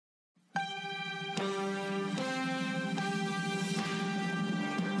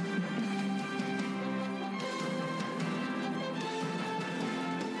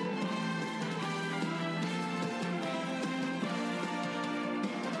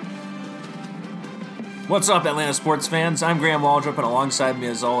What's up, Atlanta sports fans? I'm Graham Waldrop, and alongside me,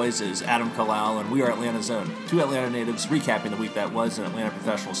 as always, is Adam Kalal, and we are Atlanta Zone, two Atlanta natives recapping the week that was in Atlanta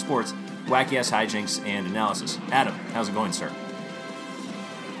professional sports, wacky-ass hijinks, and analysis. Adam, how's it going, sir?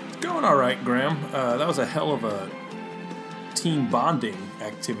 Going all right, Graham. That was a hell of a team bonding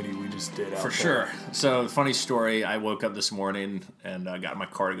activity we just did out For there. sure. So, funny story, I woke up this morning and got in my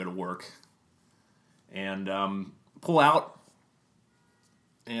car to go to work, and pull out,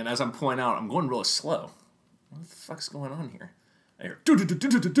 and as I'm pulling out, I'm going really slow. What the fuck's going on here? I hear,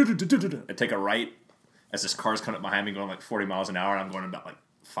 I take a right as this car's coming up behind me going like 40 miles an hour, and I'm going about like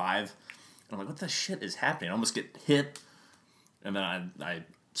 5. And I'm like, what the shit is happening? I almost get hit, and then I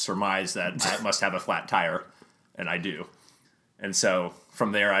surmise that I must have a flat tire, and I do. And so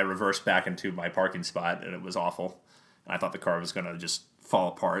from there, I reversed back into my parking spot, and it was awful. And I thought the car was going to just fall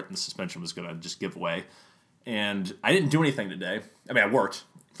apart, and the suspension was going to just give way. And I didn't do anything today. I mean, I worked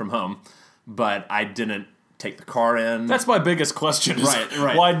from home, but I didn't take the car in. That's my biggest question. Is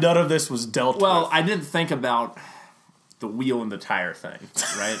Right. Why none of this was dealt with. Well, I didn't think about the wheel and the tire thing,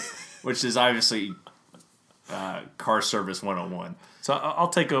 right? Which is obviously car service 101. So I'll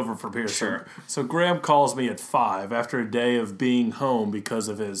take over from here. Sure. So Graham calls me at 5 after a day of being home because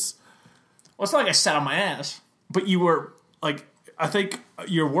of his... Well, it's not like I sat on my ass. But you were, like, I think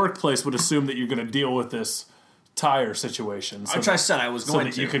your workplace would assume that you're going to deal with this tire situation. Which I said I was going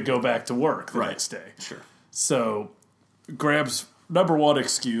to. So that you could go back to work the next day. Sure. So Graham's number one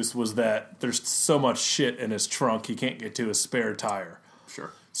excuse was that there's so much shit in his trunk he can't get to his spare tire.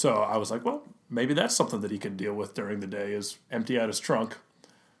 Sure. So I was like, well, maybe that's something that he can deal with during the day is empty out his trunk.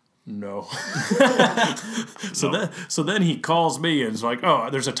 No. So then he calls me and is like, oh,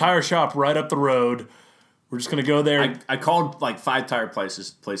 there's a tire shop right up the road. We're just going to go there. I called like 5 tire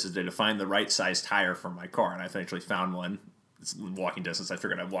places today to find the right size tire for my car, and I eventually found one. It's walking distance. I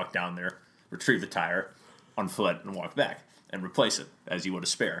figured I'd walk down there, retrieve the tire on foot, and walk back and replace it as you would a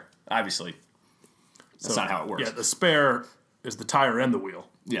spare. Obviously, that's not how it works. Yeah, the spare is the tire and the wheel.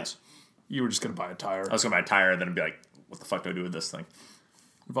 Yes. You were just going to buy a tire. I was going to buy a tire, and then I'd be like, what the fuck do I do with this thing?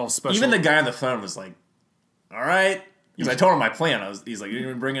 Involves special. Even the guy on the phone was like, all right. Because I told him my plan. He's like, you're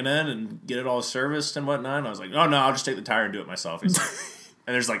going to bring it in and get it all serviced and whatnot? And I was like, oh, no, I'll just take the tire and do it myself. He's like,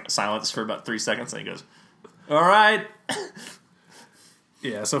 and there's like silence for about 3 seconds, and he goes, all right.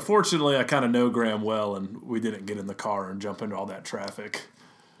 Yeah, so fortunately I kind of know Graham well, and we didn't get in the car and jump into all that traffic.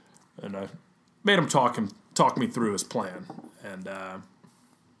 And I made him talk me through his plan. And,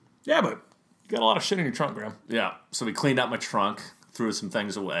 yeah, but you got a lot of shit in your trunk, Graham. Yeah, so we cleaned out my trunk, threw some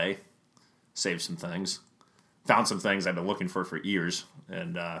things away, saved some things, found some things I've been looking for years,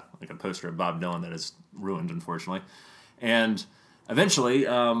 and like a poster of Bob Dylan that is ruined, unfortunately. And eventually,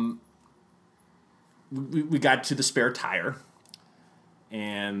 we got to the spare tire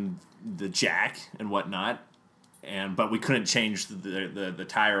and the jack and whatnot, but we couldn't change the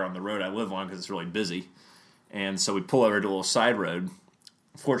tire on the road I live on because it's really busy. And so we pull over to a little side road.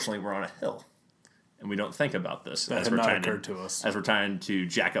 Fortunately, we're on a hill, and we don't think about this That had not occurred to us. as we're trying to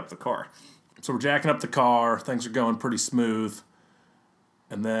jack up the car. So we're jacking up the car. Things are going pretty smooth.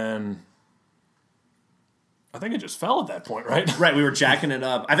 And then I think it just fell at that point, right? Right, we were jacking it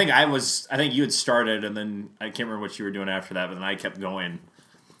up. I think you had started, and then I can't remember what you were doing after that, but then I kept going,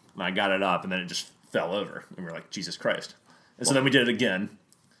 and I got it up, and then it just fell over. And we were like, Jesus Christ. And so then we did it again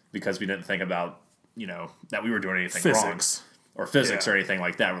because we didn't think about, that we were doing anything Physics. wrong. Or physics or anything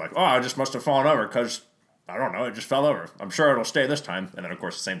like that. We're like, oh, it just must have fallen over because, I don't know, it just fell over. I'm sure it'll stay this time. And then, of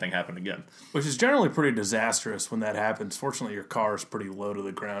course, the same thing happened again. Which is generally pretty disastrous when that happens. Fortunately, your car is pretty low to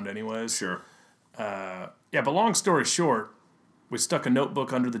the ground anyways. Sure. Yeah, but long story short, we stuck a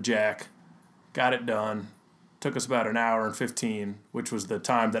notebook under the jack, got it done. Took us about an hour and 15, which was the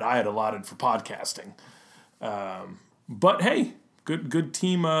time that I had allotted for podcasting. But hey, good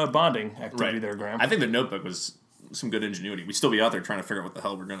team bonding activity there, Graham. I think the notebook was some good ingenuity. We'd still be out there trying to figure out what the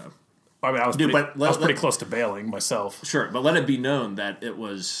hell we're going to... I mean, I was pretty close to bailing myself. Sure, but let it be known that it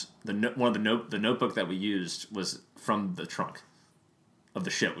was the notebook that we used was from the trunk of the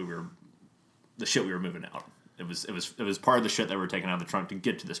shit we were moving out. It was part of the shit that we were taking out of the trunk to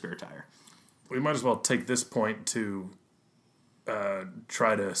get to the spare tire. We might as well take this point to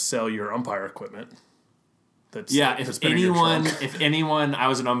try to sell your umpire equipment. If anyone, I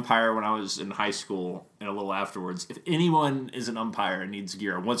was an umpire when I was in high school and a little afterwards. If anyone is an umpire and needs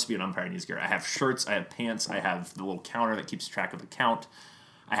gear, or wants to be an umpire and needs gear, I have shirts, I have pants, I have the little counter that keeps track of the count,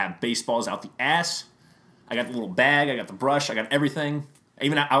 I have baseballs out the ass, I got the little bag, I got the brush, I got everything.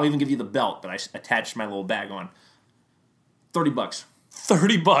 I'll even give you the belt that I attached my little bag on. $30.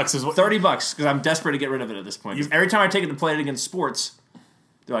 $30 is what... $30 because I'm desperate to get rid of it at this point. Every time I take it to play it against sports,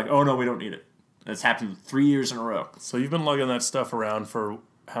 they're like, "Oh no, we don't need it." And it's happened 3 years in a row. So you've been lugging that stuff around for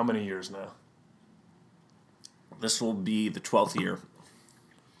how many years now? This will be the 12th year.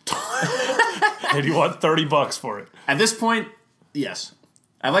 And you want $30 for it? At this point, yes.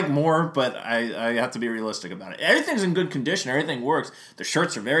 I like more, but I have to be realistic about it. Everything's in good condition. Everything works. The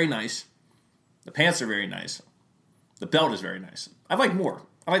shirts are very nice. The pants are very nice. The belt is very nice. I'd like more.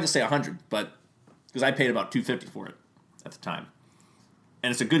 I'd like to say 100, but because I paid about $250 for it at the time.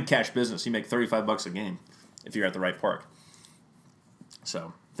 And it's a good cash business. You make $35 a game if you're at the right park.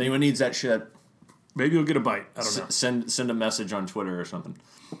 So if anyone needs that shit, maybe you'll get a bite. I don't know. Send a message on Twitter or something.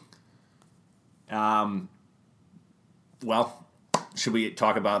 Well, should we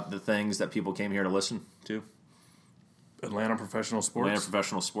talk about the things that people came here to listen to? Atlanta professional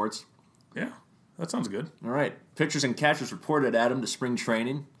sports. Yeah, that sounds good. All right. Pitchers and catchers reported Adam to spring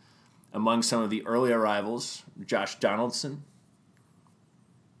training. Among some of the early arrivals, Josh Donaldson,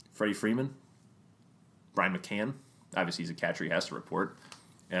 Freddie Freeman, Brian McCann. Obviously, he's a catcher. He has to report.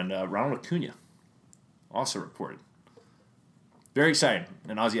 And Ronald Acuna also reported. Very exciting.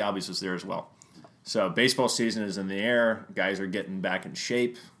 And Ozzie Albies was there as well. So baseball season is in the air. Guys are getting back in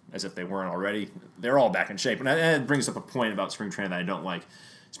shape as if they weren't already. They're all back in shape. And that brings up a point about spring training that I don't like.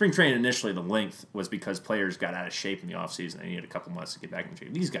 Spring training initially, the length was because players got out of shape in the offseason. They needed a couple months to get back in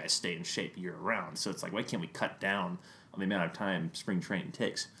shape. These guys stay in shape year-round. So it's like, why can't we cut down on the amount of time spring training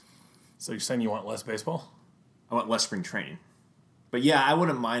takes? So you're saying you want less baseball? I want less spring training. But yeah, I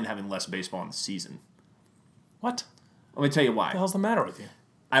wouldn't mind having less baseball in the season. What? Let me tell you why. What the hell's the matter with you?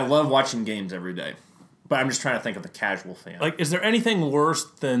 I love watching games every day. But I'm just trying to think of the casual fan. Like, is there anything worse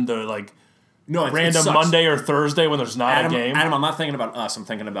than the, like, no, random Monday or Thursday when there's not a game? Adam, I'm not thinking about us. I'm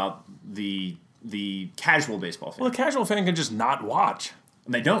thinking about the casual baseball fan. Well, the casual fan can just not watch.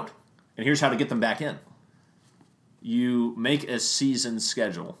 And they don't. And here's how to get them back in. You make a season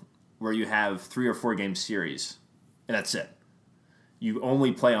schedule where you have 3 or 4 game series, and that's it. You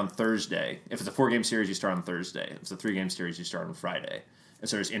only play on Thursday. If it's a 4-game series, you start on Thursday. If it's a 3-game series, you start on Friday. And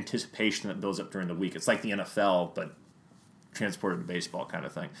so there's anticipation that builds up during the week. It's like the NFL, but transported to baseball kind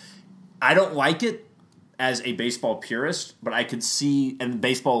of thing. I don't like it as a baseball purist, but I could see, and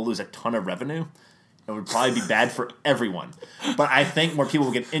baseball will lose a ton of revenue. It would probably be bad for everyone. But I think more people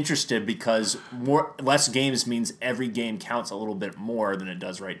will get interested because less games means every game counts a little bit more than it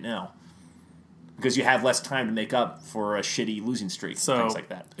does right now. Because you have less time to make up for a shitty losing streak and things like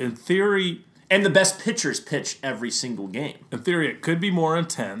that. In theory... And the best pitchers pitch every single game. In theory, it could be more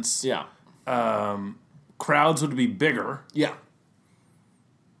intense. Yeah. Crowds would be bigger. Yeah.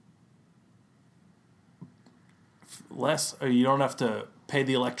 Less. You don't have to pay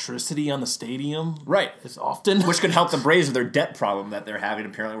the electricity on the stadium. Right. As often. Which could help the Braves with their debt problem that they're having,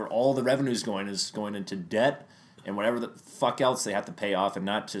 apparently, where all the revenue is going into debt and whatever the fuck else they have to pay off and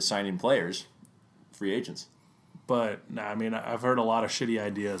not to signing players, free agents. But no, I mean, I've heard a lot of shitty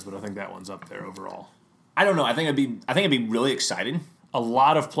ideas, but I think that one's up there overall. I don't know. I think it'd be really exciting. A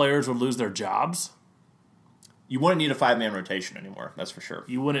lot of players would lose their jobs. You wouldn't need a 5-man rotation anymore. That's for sure.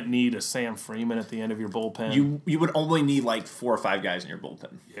 You wouldn't need a Sam Freeman at the end of your bullpen. You would only need like 4 or 5 guys in your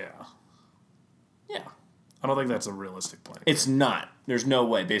bullpen. Yeah. Yeah. I don't think that's a realistic plan. It's not. There's no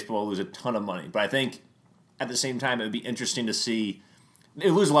way. Baseball will lose a ton of money. But I think at the same time, it would be interesting to see.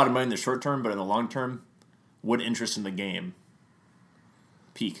 It lose a lot of money in the short term, but in the long term, would interest in the game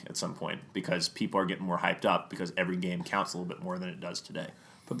peak at some point because people are getting more hyped up because every game counts a little bit more than it does today.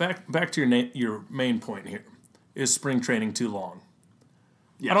 But back to your main point here. Is spring training too long?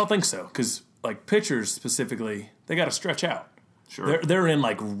 Yes. I don't think so because like pitchers specifically, they got to stretch out. Sure. They're in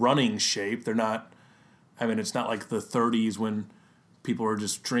like running shape. They're not. I mean, it's not like the 30s when people were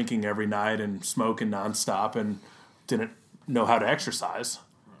just drinking every night and smoking nonstop and didn't know how to exercise.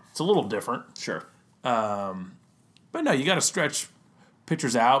 It's a little different. Sure. But no, you got to stretch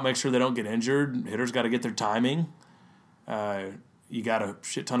pitchers out, make sure they don't get injured. Hitters got to get their timing. You got a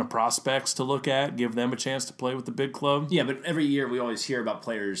shit ton of prospects to look at, give them a chance to play with the big club. Yeah, but every year we always hear about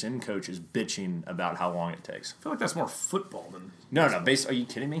players and coaches bitching about how long it takes. I feel like that's more football than... No. Are you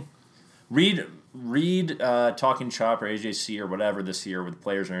kidding me? Read Talking Chop or AJC or whatever this year with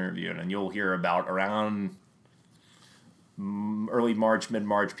players are interviewing, and you'll hear about around early March,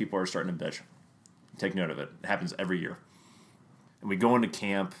 mid-March, people are starting to bitch. Take note of it. It happens every year. And we go into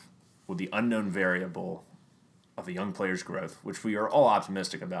camp with the unknown variable of the young player's growth, which we are all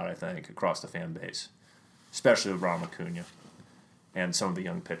optimistic about, I think, across the fan base, especially with Ronald Acuna and some of the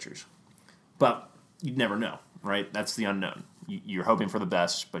young pitchers. But you never know, right? That's the unknown. You're hoping for the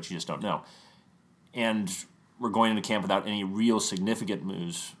best, but you just don't know. And we're going into camp without any real significant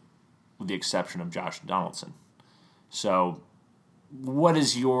moves, with the exception of Josh Donaldson. So what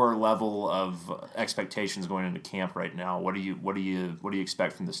is your level of expectations going into camp right now? What do you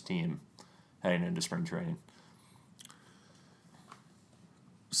expect from this team heading into spring training?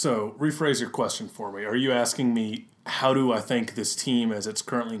 So, rephrase your question for me. Are you asking me how do I think this team, as it's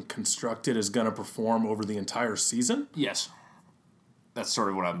currently constructed, is going to perform over the entire season? Yes. That's sort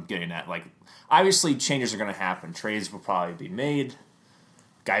of what I'm getting at. Like, obviously, changes are going to happen. Trades will probably be made.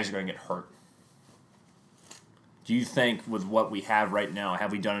 Guys are going to get hurt. Do you think, with what we have right now,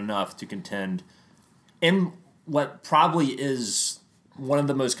 have we done enough to contend in what probably is one of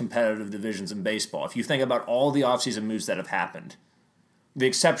the most competitive divisions in baseball? If you think about all the offseason moves that have happened, the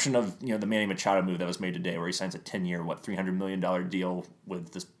exception of the Manny Machado move that was made today, where he signs a 10-year, $300 million deal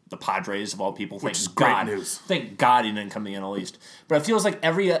with the Padres of all people. Which is great news. Thank God he didn't come to the NL East. But it feels like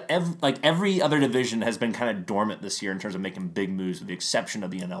every other division has been kind of dormant this year in terms of making big moves, with the exception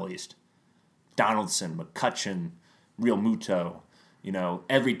of the NL East. Donaldson, McCutchen, Real Muto.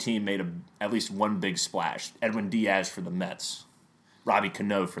 Every team made at least one big splash. Edwin Diaz for the Mets. Robbie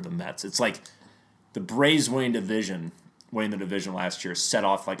Cano for the Mets. It's like the Braves winning the division last year set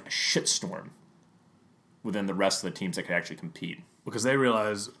off like a shitstorm within the rest of the teams that could actually compete. Because they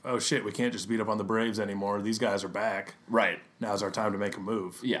realize, oh shit, we can't just beat up on the Braves anymore. These guys are back. Right. Now's our time to make a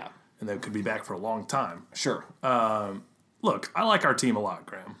move. Yeah. And they could be back for a long time. Sure. Look, I like our team a lot,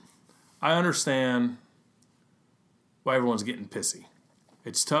 Graham. I understand why everyone's getting pissy.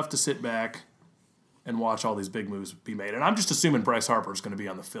 It's tough to sit back and watch all these big moves be made. And I'm just assuming Bryce Harper is going to be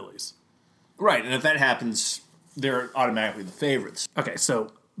on the Phillies. Right. And if that happens, they're automatically the favorites. Okay,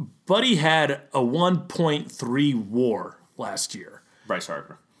 so Buddy had a 1.3 WAR last year. Bryce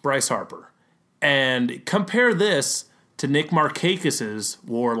Harper. And compare this to Nick Markakis's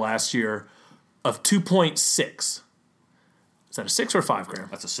WAR last year of 2.6. Is that a 6 or a 5, Graham?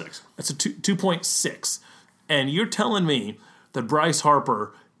 That's a 6. That's a 2.6. And you're telling me that Bryce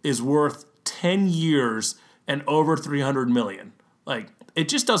Harper is worth 10 years and over $300 million. Like, it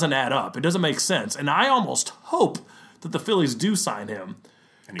just doesn't add up. It doesn't make sense. And I almost hope that the Phillies do sign him.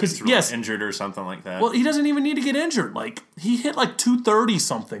 Because yes, injured or something like that. Well, he doesn't even need to get injured. Like, he hit like 230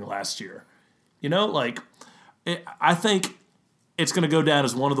 something last year. I think it's going to go down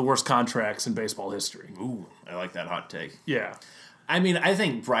as one of the worst contracts in baseball history. Ooh, I like that hot take. Yeah. I mean, I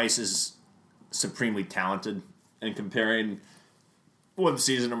think Bryce is supremely talented, and comparing one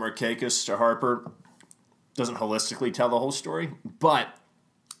season of Markakis to Harper doesn't holistically tell the whole story, but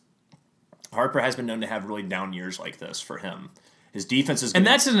Harper has been known to have really down years like this for him. His defense is... And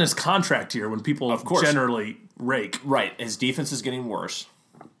that's in his contract year when people generally rake. Right. His defense is getting worse,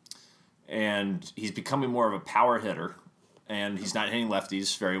 and he's becoming more of a power hitter, and he's not hitting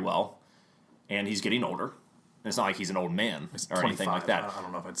lefties very well, and he's getting older. It's not like he's an old man or anything like that. I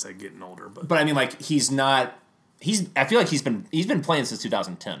don't know if I'd say getting older, but I mean, like, he's not. I feel like he's been playing since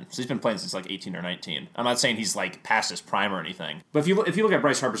 2010, so he's been playing since like 18 or 19. I'm not saying he's like past his prime or anything, but if you look at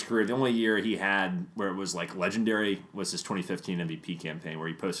Bryce Harper's career, the only year he had where it was like legendary was his 2015 MVP campaign, where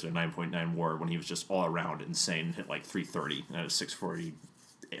he posted a 9.9 WAR when he was just all around insane, hit like 330 and had a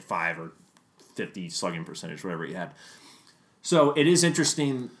 645 or 50 slugging percentage, whatever he had. So it is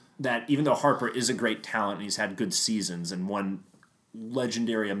interesting that even though Harper is a great talent and he's had good seasons and one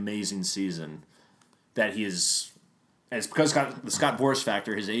legendary, amazing season, that he is, and it's because the Scott Boras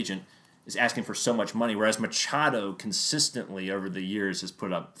factor, his agent, is asking for so much money, whereas Machado consistently over the years has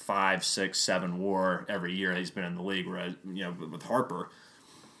put up 5, 6, 7 WAR every year he's been in the league, whereas, with Harper,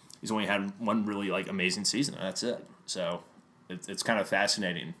 he's only had one really like amazing season, and that's it. So it's kind of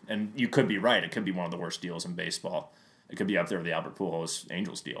fascinating. And you could be right. It could be one of the worst deals in baseball. It could be up there with the Albert Pujols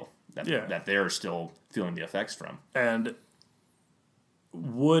Angels deal that they're still feeling the effects from. And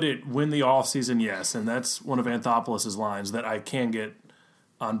would it win the offseason? Yes. And that's one of Anthopoulos' lines that I can get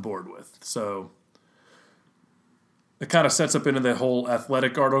on board with. So it kind of sets up into the whole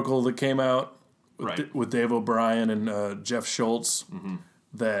Athletic article that came out with Dave O'Brien and Jeff Schultz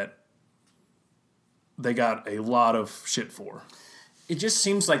that they got a lot of shit for. It just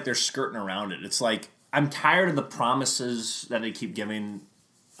seems like they're skirting around it. It's like, I'm tired of the promises that they keep giving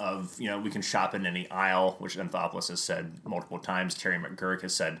of, we can shop in any aisle, which Anthopoulos has said multiple times. Terry McGurk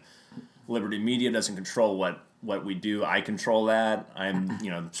has said, Liberty Media doesn't control what we do. I control that. I'm,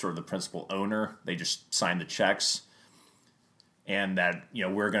 sort of the principal owner. They just sign the checks. And that,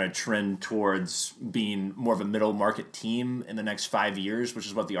 we're going to trend towards being more of a middle market team in the next 5 years, which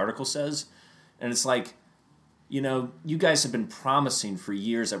is what the article says. And it's like, you guys have been promising for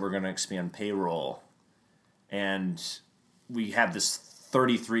years that we're going to expand payroll. And we have this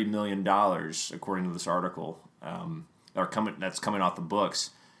 $33 million, according to this article, that's coming off the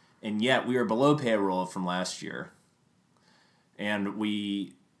books. And yet we are below payroll from last year. And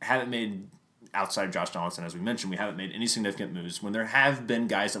we haven't made, outside of Josh Donaldson, as we mentioned, we haven't made any significant moves when there have been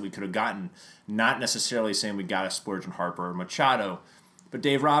guys that we could have gotten, not necessarily saying we got a splurge on Harper or Machado, but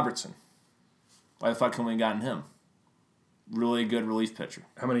Dave Robertson. Why the fuck couldn't we have gotten him? Really good relief pitcher.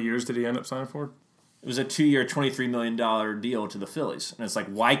 How many years did he end up signing for? It was a 2-year, $23 million deal to the Phillies. And it's like,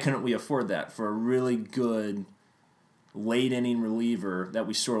 why couldn't we afford that for a really good late-inning reliever that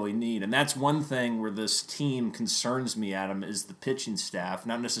we sorely need? And that's one thing where this team concerns me, Adam, is the pitching staff.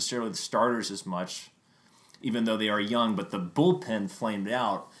 Not necessarily the starters as much, even though they are young, but the bullpen flamed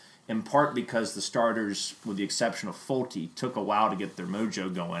out, in part because the starters, with the exception of Fulte, took a while to get their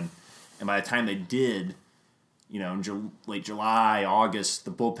mojo going. And by the time they did, in late July, August,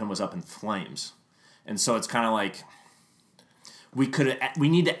 the bullpen was up in flames. And so it's kind of like we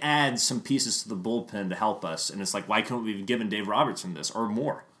need to add some pieces to the bullpen to help us. And it's like, why couldn't we have given Dave Robertson this or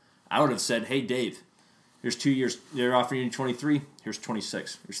more? I would have said, hey, Dave, here's 2 years. They're offering you 23. Here's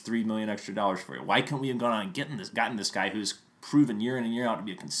 26. Here's $3 million extra for you. Why couldn't we have gone on and gotten this guy who's proven year in and year out to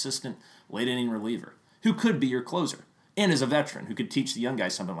be a consistent late inning reliever who could be your closer and is a veteran who could teach the young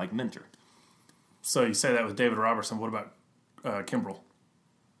guys something like Minter? So you say that with David Robertson. What about Kimbrel?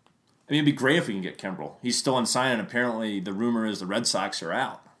 I mean, it'd be great if we can get Kimbrel. He's still unsigned, and apparently the rumor is the Red Sox are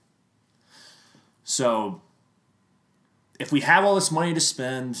out. So, if we have all this money to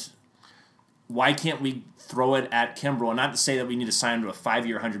spend, why can't we throw it at Kimbrel? And not to say that we need to sign him to a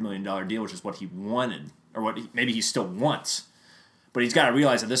 5-year, $100 million deal, which is what he wanted, or what maybe he still wants. But he's got to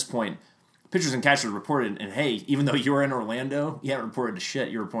realize at this point, pitchers and catchers reported, and hey, even though you were in Orlando, you haven't reported to shit.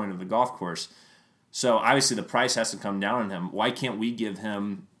 You're reporting to the golf course. So, obviously, the price has to come down on him. Why can't we give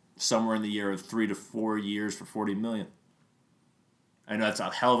him somewhere in the year of 3 to 4 years for $40 million? I know that's a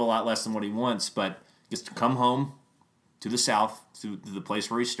hell of a lot less than what he wants, but he gets to come home to the South, to the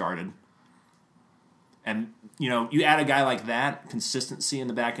place where he started. And, you add a guy like that, consistency in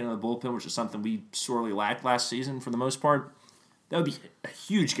the back end of the bullpen, which is something we sorely lacked last season for the most part, that would be a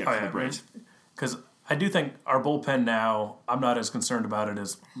huge get for the Braves. Because I do think our bullpen now, I'm not as concerned about it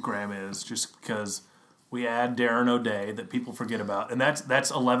as Graham is, just because we add Darren O'Day that people forget about. And that's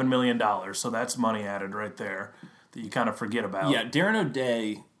 $11 million, so that's money added right there that you kind of forget about. Yeah, Darren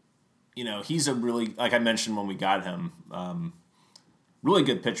O'Day, he's a really, like I mentioned when we got him, really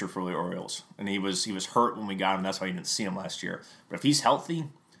good pitcher for the Orioles. And he was hurt when we got him. That's why you didn't see him last year. But if he's healthy,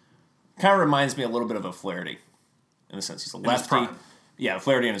 kind of reminds me a little bit of a Flaherty. In the sense he's a lefty. Yeah,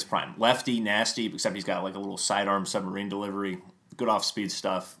 Flaherty in his prime. Lefty, nasty, except he's got like a little sidearm submarine delivery, good off-speed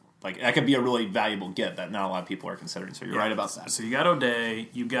stuff. Like, that could be a really valuable get that not a lot of people are considering. So you're right about that. So you got O'Day,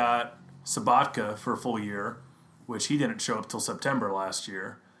 you got Sabatka for a full year, which he didn't show up till September last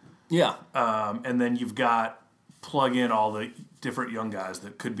year. Yeah. And then you've got plug in all the different young guys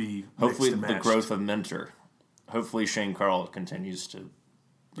that could be hopefully mixed and the matched. growth of Minter. Hopefully Shane Carl continues to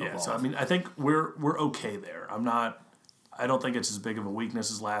Yeah, evolve. so I mean, I think we're okay there. I don't think it's as big of a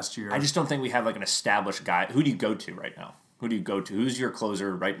weakness as last year. I just don't think we have like an established guy. Who do you go to right now? Who do you go to? Who's your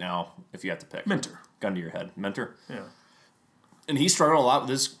closer right now if you have to pick? Minter. Gun to your head. Minter? Yeah. And he struggled a lot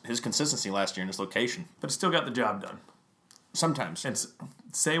with his consistency last year in his location. But he still got the job done. Sometimes. And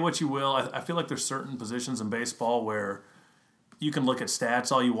say what you will, I feel like there's certain positions in baseball where you can look at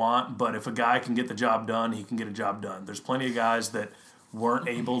stats all you want, but if a guy can get the job done, he can get a job done. There's plenty of guys that weren't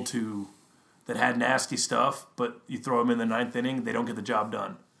able to, that had nasty stuff, but you throw them in the ninth inning, they don't get the job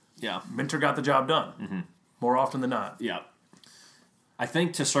done. Yeah. Minter got the job done more often than not. Yeah. I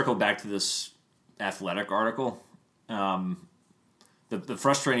think to circle back to this Athletic article, the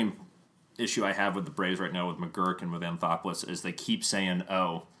frustrating issue I have with the Braves right now with McGurk and with Anthopoulos is they keep saying,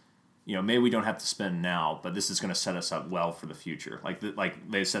 maybe we don't have to spend now, but this is going to set us up well for the future. Like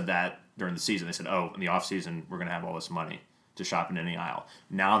they said that during the season. They said, in the offseason, we're going to have all this money to shop in any aisle.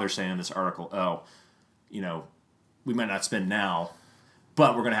 Now they're saying in this article, we might not spend now,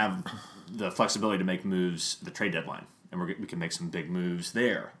 but we're going to have the flexibility to make moves at the trade deadline, and we can make some big moves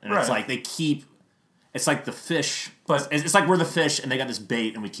there. And It's like they keep... It's like the fish, but it's like we're the fish, and they got this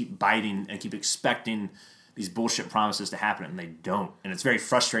bait, and we keep biting and keep expecting these bullshit promises to happen, and they don't. And it's very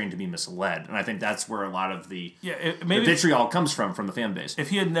frustrating to be misled. And I think that's where a lot of the vitriol comes from the fan base. If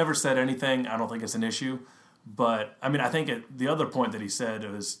he had never said anything, I don't think it's an issue. But I mean, I think the other point that he said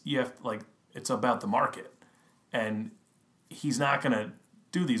was it's about the market, and he's not going to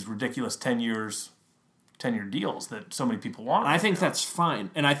do these ridiculous 10-year deals that so many people want. I think that's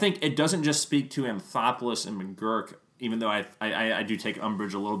fine. And I think it doesn't just speak to Anthopoulos and McGurk, even though I do take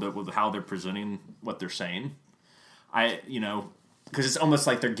umbrage a little bit with how they're presenting what they're saying. Because it's almost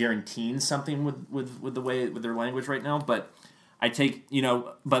like they're guaranteeing something with the way with their language right now. But I take,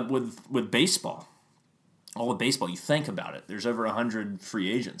 but with baseball, all of baseball, you think about it. There's over 100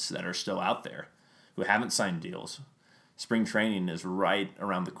 free agents that are still out there who haven't signed deals. Spring training is right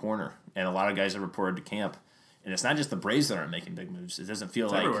around the corner, and a lot of guys have reported to camp. And it's not just the Braves that aren't making big moves. It doesn't feel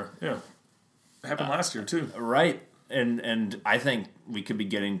it's like everywhere. Yeah, it happened last year too. Right, and I think we could be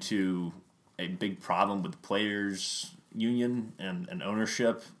getting to a big problem with the players' union and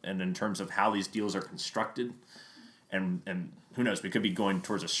ownership, and in terms of how these deals are constructed. And who knows, we could be going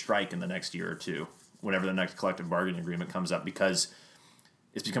towards a strike in the next year or two, whenever the next collective bargaining agreement comes up, because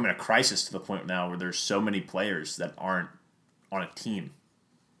it's becoming a crisis to the point now where there's so many players that aren't on a team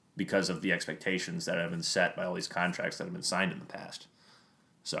because of the expectations that have been set by all these contracts that have been signed in the past.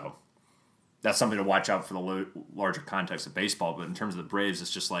 So that's something to watch out for the larger context of baseball. But in terms of the Braves,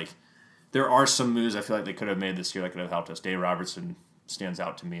 it's just like there are some moves I feel like they could have made this year that could have helped us. Dave Robertson stands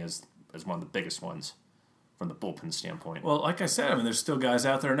out to me as one of the biggest ones from the bullpen standpoint. Well, like I said, I mean, there's still guys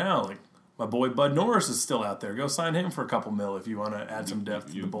out there now. Like my boy Bud Norris is still out there. Go sign him for a couple mil if you want to add some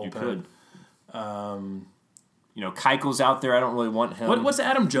depth to the bullpen. You could. Keuchel's out there. I don't really want him. What's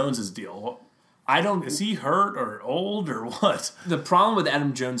Adam Jones's deal? I don't. Is he hurt or old or what? The problem with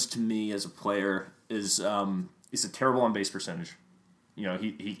Adam Jones to me as a player is he's a terrible on base percentage.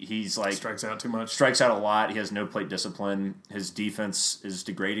 He's like strikes out too much. Strikes out a lot. He has no plate discipline. His defense is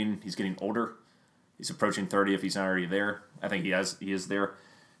degrading. He's getting older. He's approaching 30 if he's not already there. I think he is there.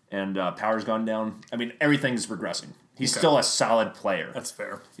 And power's gone down. I mean, everything's regressing. He's still a solid player. That's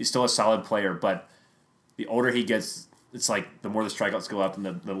fair. He's still a solid player, but the older he gets, it's like the more the strikeouts go up and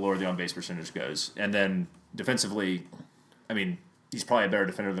the lower the on-base percentage goes. And then defensively, I mean, he's probably a better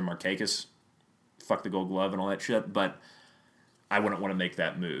defender than Markakis. Fuck the Gold Glove and all that shit, but I wouldn't want to make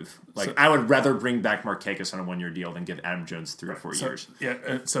that move. I would rather bring back Markakis on a one-year deal than give Adam Jones 3 or 4 years.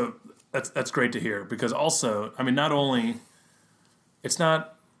 Yeah, so that's great to hear, because also, I mean, not only it's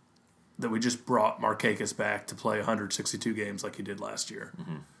not that we just brought Markakis back to play 162 games like he did last year.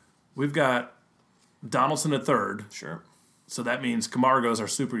 Mm-hmm. We've got Donaldson at third. Sure. So that means Camargo's our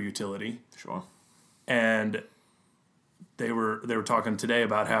super utility. Sure. And they were talking today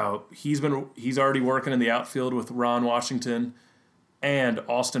about how he's already working in the outfield with Ron Washington, and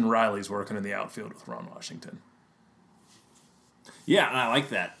Austin Riley's working in the outfield with Ron Washington. Yeah, and I like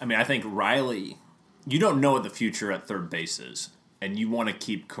that. I mean, I think Riley, you don't know what the future at third base is, and you want to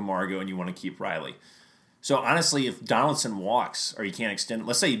keep Camargo and you want to keep Riley. So honestly, if Donaldson walks or you can't extend,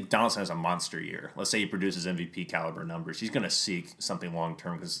 let's say Donaldson has a monster year. Let's say he produces MVP caliber numbers. He's going to seek something long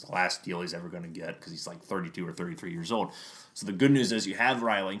term because it's the last deal he's ever going to get because he's like 32 or 33 years old. So the good news is you have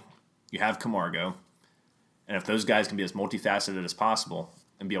Riley, you have Camargo, and if those guys can be as multifaceted as possible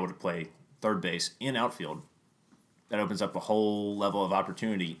and be able to play third base and outfield, that opens up a whole level of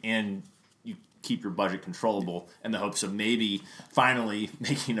opportunity, and you keep your budget controllable in the hopes of maybe finally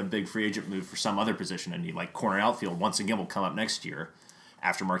making a big free agent move for some other position in need, like corner outfield. Once again, will come up next year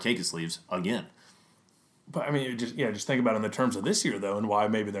after Markakis leaves again. But I mean, just think about it in the terms of this year, though, and why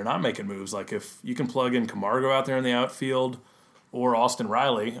maybe they're not making moves. Like if you can plug in Camargo out there in the outfield or Austin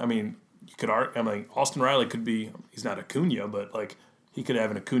Riley, I mean, Austin Riley could be, he's not Acuna, but like he could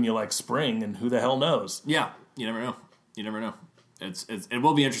have an Acuna-like spring, and who the hell knows? Yeah, you never know. You never know. It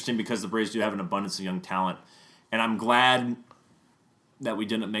will be interesting because the Braves do have an abundance of young talent, and I'm glad that we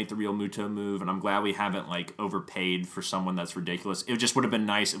didn't make the Real Muto move, and I'm glad we haven't like overpaid for someone that's ridiculous. It just would have been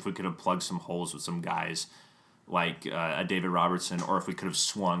nice if we could have plugged some holes with some guys like a David Robertson, or if we could have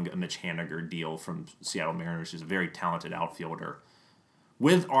swung a Mitch Haniger deal from Seattle Mariners, who's a very talented outfielder.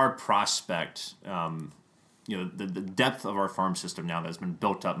 With our prospect, the depth of our farm system now that has been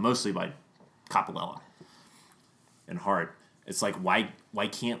built up mostly by Capalella and Hart, it's like why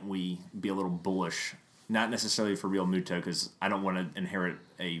can't we be a little bullish? Not necessarily for Real Muto, because I don't want to inherit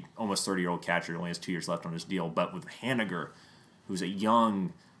a almost 30-year-old catcher who only has 2 years left on his deal, but with Haniger, who's a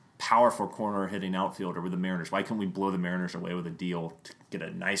young, powerful corner hitting outfielder with the Mariners, why can't we blow the Mariners away with a deal to get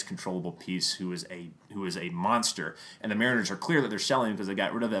a nice controllable piece who is a monster? And the Mariners are clear that they're selling because they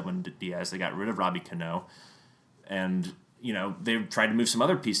got rid of Edwin Diaz, they got rid of Robbie Cano, and they've tried to move some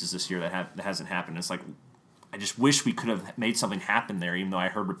other pieces this year that hasn't happened. It's like, I just wish we could have made something happen there, even though I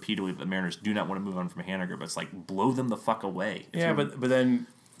heard repeatedly that the Mariners do not want to move on from Haniger, but it's like, blow them the fuck away. Yeah, but then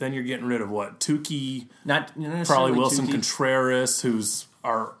you're getting rid of what? Tukey, not probably Wilson Tukey. Contreras, who's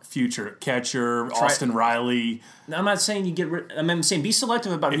our future catcher, Austin Riley. Now, I'm not saying you get rid. I'm saying be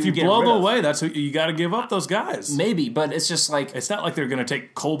selective about if who you get blow rid them of. away. That's who you got to give up those guys. Maybe, but it's just like it's not like they're going to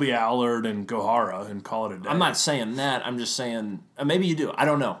take Colby Allard and Gohara and call it a day. I'm not saying that. I'm just saying maybe you do. I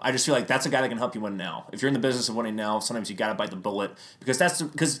don't know. I just feel like that's a guy that can help you win now. If you're in the business of winning now, sometimes you got to bite the bullet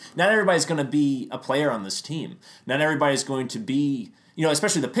because not everybody's going to be a player on this team. Not everybody's going to be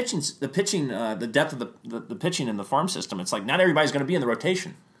especially the depth of the pitching in the farm system. It's like not everybody's going to be in the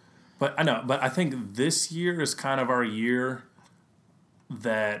rotation. But I think this year is kind of our year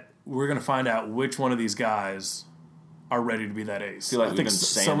that we're going to find out which one of these guys are ready to be that ace. I feel like we've been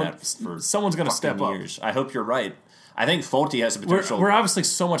saying that for someone's going to step years. up. I hope you're right. I think Folty has the potential. We're obviously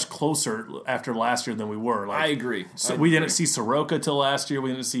so much closer after last year than we were. I agree. So we didn't see Soroka till last year.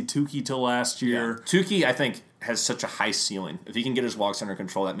 We didn't see Tukey till last year. Yeah. Tukey, I think, has such a high ceiling. If he can get his walks under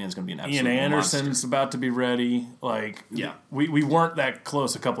control, that man's going to be an absolute Ian Anderson's monster. about to be ready. We weren't that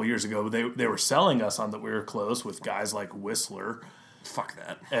close a couple years ago. They were selling us on that we were close with guys like Whistler. Fuck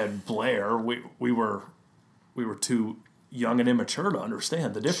that. And Blair. We were too young and immature to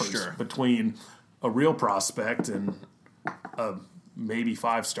understand the difference between a real prospect and a maybe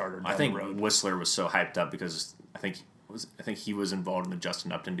 5-starter down the road. Whistler was so hyped up because I think he was involved in the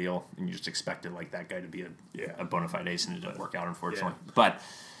Justin Upton deal, and you just expected like that guy to be a bona fide ace, and it didn't work out, unfortunately. Yeah.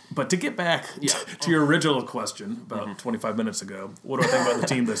 But to get back to your original question about 25 minutes ago, what do I think about the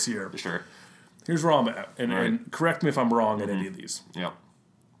team this year? Sure. Here's where I'm at, and correct me if I'm wrong at any of these. Yep.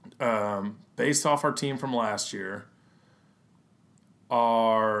 Based off our team from last year,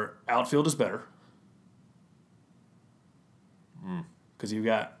 our outfield is better. Because you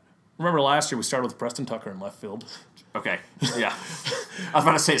got... Remember last year we started with Preston Tucker in left field. Okay, yeah. I was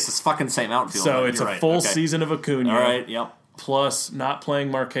about to say it's this fucking same outfield. So it's a full season of Acuna. All right, yep. Plus not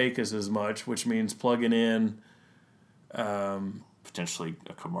playing Markakis as much, which means plugging in... potentially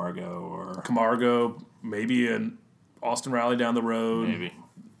a Camargo, maybe an Austin Riley down the road.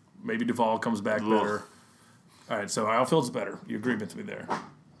 Maybe Duvall comes back better. All right, so our outfield's better. You agree with me there.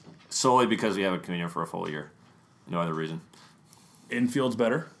 Solely because we have Acuna for a full year. No other reason. Infield's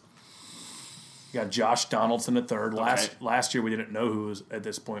better. You got Josh Donaldson at third. Last year we didn't know who was at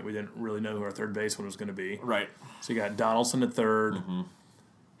this point. We didn't really know who our third baseman was going to be. Right. So you got Donaldson at third.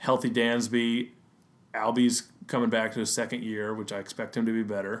 Healthy Dansby. Albie's coming back to his second year, which I expect him to be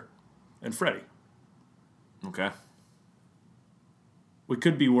better. And Freddie. Okay. We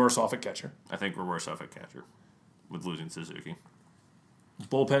could be worse off at catcher. I think we're worse off at catcher with losing Suzuki.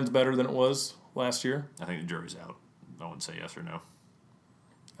 Bullpen's better than it was last year. I think the jury's out. I wouldn't say yes or no.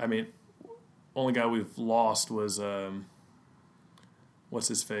 I mean, only guy we've lost was what's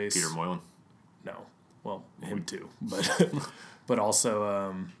his face? Peter Moylan. No, well, him too, but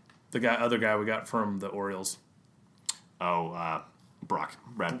also the other guy we got from the Orioles. Oh,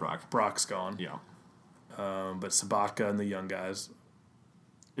 Brad Brock. Brock's gone. Yeah. But Sabatka and the young guys.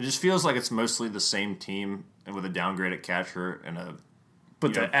 It just feels like it's mostly the same team and with a downgrade at catcher and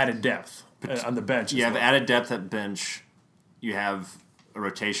the added depth on the bench. You have added depth at bench. You have a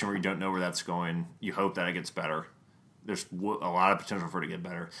rotation where you don't know where that's going. You hope that it gets better. There's a lot of potential for it to get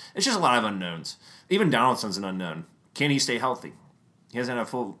better. It's just a lot of unknowns. Even Donaldson's an unknown. Can he stay healthy? He hasn't had a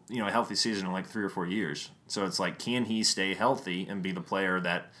full, healthy season in like 3 or 4 years. So it's like, can he stay healthy and be the player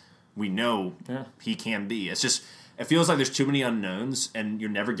that we know he can be? It's just, it feels like there's too many unknowns, and you're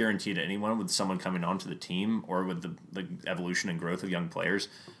never guaranteed to anyone with someone coming onto the team or with the evolution and growth of young players.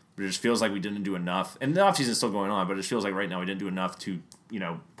 But it just feels like we didn't do enough. And the offseason's still going on, but it just feels like right now we didn't do enough to,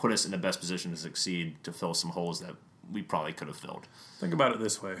 put us in the best position to succeed, to fill some holes that we probably could have filled. Think about it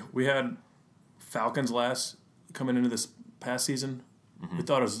this way. We had Falcons coming into this past season. Mm-hmm. We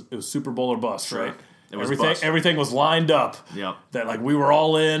thought it was Super Bowl or bust, right? It was everything was lined up. Yep. That like we were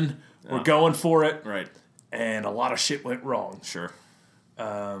all in, we're going for it. Right. And a lot of shit went wrong. Sure.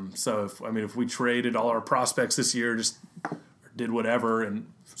 So if we traded all our prospects this year, just did whatever and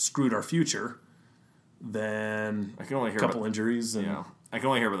screwed our future, then I can only hear a couple injuries. And I can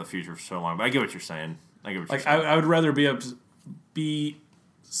only hear about the future for so long, but I get what you're saying. I would rather be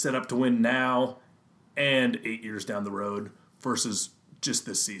set up to win now and 8 years down the road versus just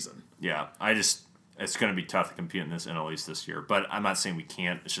this season. Yeah, it's going to be tough to compete in this NL East this year, but I'm not saying we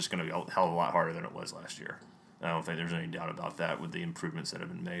can't. It's just going to be a hell of a lot harder than it was last year. I don't think there's any doubt about that with the improvements that have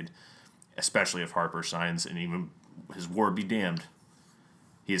been made, especially if Harper signs, and even his word be damned.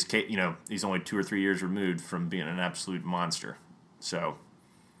 He's only 2 or 3 years removed from being an absolute monster. So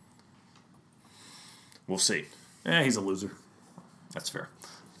we'll see. He's a loser. That's fair.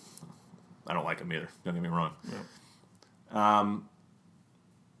 I don't like him either. Don't get me wrong. Yeah.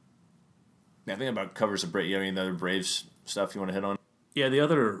 I think about covers the Braves. You have any other Braves stuff you want to hit on? Yeah, the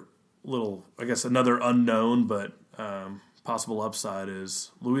other little, I guess, another unknown but possible upside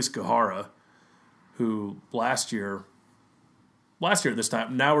is Luis Guevara, who last year at this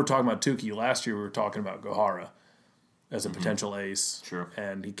time, now we're talking about Tukey. Last year we were talking about Guevara as a potential ace. Sure.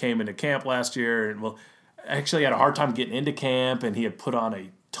 And he came into camp last year and actually had a hard time getting into camp, and he had put on a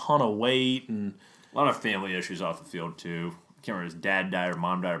ton of weight and a lot of family issues off the field too. can't remember if his dad died or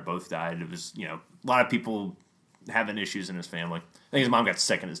mom died or both died. It was, a lot of people having issues in his family. I think his mom got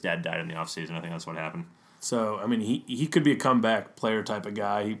sick and his dad died in the offseason. I think that's what happened. So, I mean, he could be a comeback player type of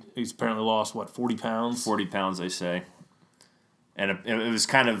guy. He's apparently lost, 40 pounds? 40 pounds, they say. And it was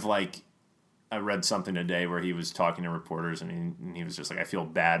kind of like, I read something today where he was talking to reporters, and he was just like, I feel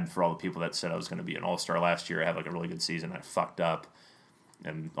bad for all the people that said I was going to be an all-star last year. I had, a really good season. I fucked up.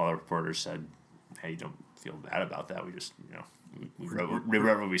 And all the reporters said, hey, don't feel bad about that. We just, we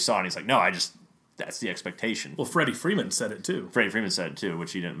wrote what we saw. And he's like, no, that's the expectation. Well, Freddie Freeman said it too. Freddie Freeman said it too,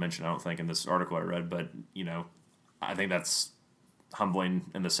 which he didn't mention, I don't think, in this article I read. But, I think that's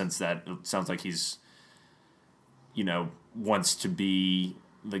humbling in the sense that it sounds like he's, wants to be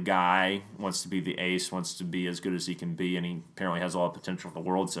the guy, wants to be the ace, wants to be as good as he can be. And he apparently has all the potential in the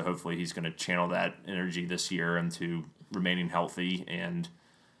world. So hopefully he's going to channel that energy this year into remaining healthy and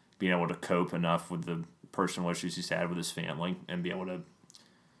being able to cope enough with the personal issues he's had with his family and be able to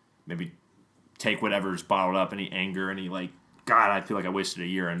maybe take whatever's bottled up, any anger, any God, I feel like I wasted a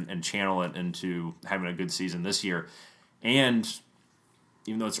year, and channel it into having a good season this year. And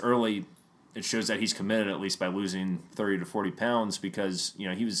even though it's early, it shows that he's committed, at least by losing 30 to 40 pounds, because,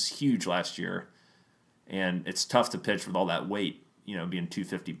 he was huge last year, and it's tough to pitch with all that weight, being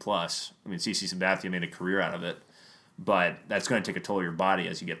 250 plus. I mean, CeCe Sabathia made a career out of it, but that's going to take a toll of your body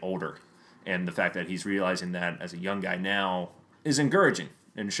as you get older. And the fact that he's realizing that as a young guy now is encouraging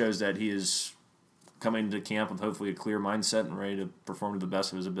and shows that he is coming to camp with hopefully a clear mindset and ready to perform to the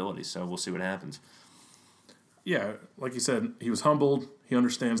best of his ability. So we'll see what happens. Yeah, like you said, he was humbled. He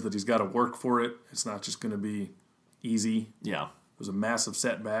understands that he's got to work for it. It's not just going to be easy. Yeah. It was a massive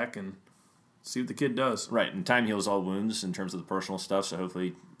setback, and see what the kid does. Right, and time heals all wounds in terms of the personal stuff, so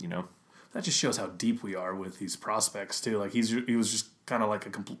hopefully, That just shows how deep we are with these prospects, too. Like, he was just kind of like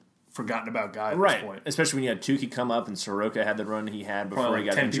a forgotten about guy at this point. Especially when you had Tukey come up and Soroka had the run he had before he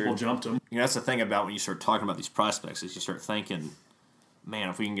got 10 injured. people jumped him. That's the thing about when you start talking about these prospects is you start thinking, man,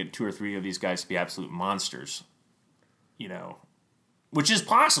 if we can get 2 or 3 of these guys to be absolute monsters, which is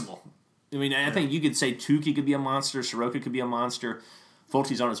possible. I mean, I think you could say Tukey could be a monster, Soroka could be a monster,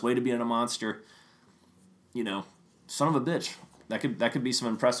 Fultzy's on his way to being a monster. Son of a bitch. That could be some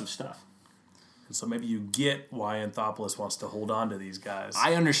impressive stuff. So maybe you get why Anthopoulos wants to hold on to these guys.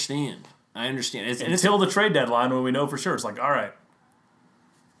 I understand. Until the trade deadline, when we know for sure, it's like, all right,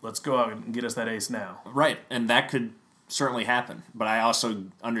 let's go out and get us that ace now. Right, and that could certainly happen. But I also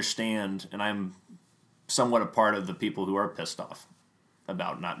understand, and I'm somewhat a part of the people who are pissed off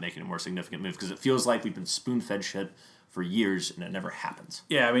about not making a more significant move, because it feels like we've been spoon-fed shit for years, and it never happens.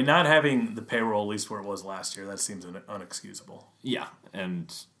 Yeah, I mean, not having the payroll at least where it was last year, that seems unexcusable. Yeah,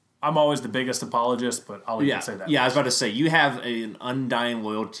 and I'm always the biggest apologist, but I'll even say that. Yeah, I was about to say, you have an undying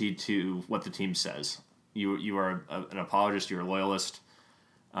loyalty to what the team says. You are an apologist, you're a loyalist,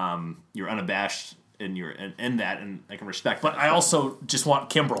 you're unabashed, and you're in that, and I can respect that. But I also just want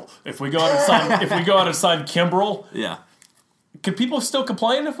Kimbrel. If we go out and sign Kimbrel, yeah. Could people still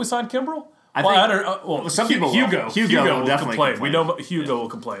complain if we sign Kimbrel? Some people Hugo will definitely complain. We know Hugo will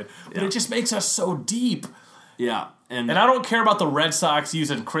complain. But it just makes us so deep. Yeah. And I don't care about the Red Sox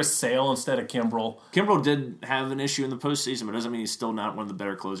using Chris Sale instead of Kimbrel. Kimbrel did have an issue in the postseason, but it doesn't mean he's still not one of the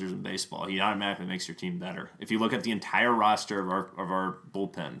better closers in baseball. He automatically makes your team better. If you look at the entire roster of our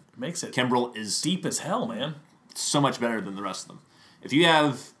bullpen, makes it Kimbrel is deep as hell, man. So much better than the rest of them. If you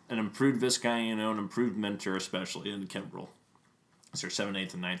have an improved Vizcaino, an improved Mentor, especially in Kimbrel, it's your 7th,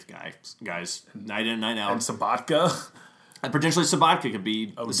 8th, and 9th guys, night in, night out. And Sabatka. And potentially Sabatka could be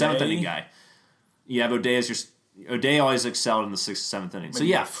the 7th inning guy. You have O'Day as your... O'Day always excelled in the 6th, 7th inning. So,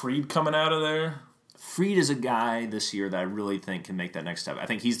 yeah. Fried coming out of there. Fried is a guy this year that I really think can make that next step. I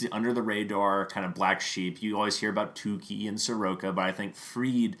think he's the under-the-radar kind of black sheep. You always hear about Tukey and Soroka, but I think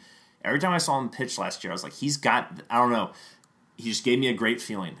Fried, every time I saw him pitch last year, I was like, he's got... I don't know. He just gave me a great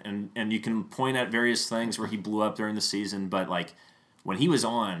feeling. And you can point at various things where he blew up during the season, but, when he was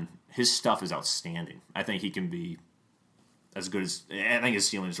on, his stuff is outstanding. I think he can be as good as... I think his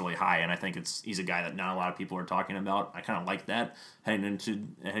ceiling is really high, and I think he's a guy that not a lot of people are talking about. I kind of like that heading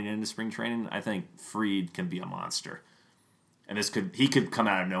into spring training. I think Fried can be a monster. And he could come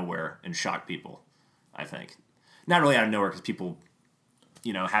out of nowhere and shock people, I think. Not really out of nowhere because people,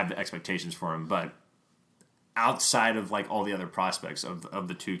 have expectations for him, but outside of all the other prospects of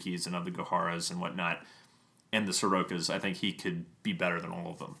the Tukeys and of the Goharas and whatnot, and the Sorokas, I think he could be better than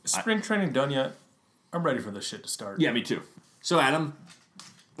all of them. Is spring training done yet? I'm ready for this shit to start. Yeah, me too. So, Adam,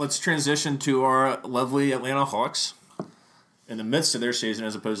 let's transition to our lovely Atlanta Hawks in the midst of their season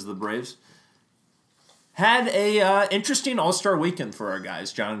as opposed to the Braves. Had a interesting All-Star weekend for our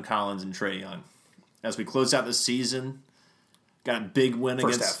guys, John Collins and Trae Young. As we close out the season, Got a big win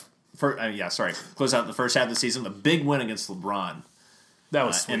First against... half. Close out the first half of the season. The big win against LeBron That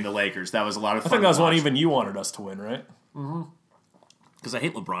was sweet. and the Lakers. That was a lot of fun. I think that was one even you wanted us to win, right? Because I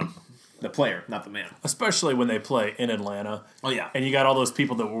hate LeBron. The player, not the man. Especially when they play in Atlanta. Oh, yeah. And you got all those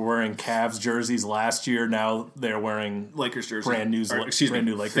people that were wearing Cavs jerseys last year. Now they're wearing Lakers jerseys. brand new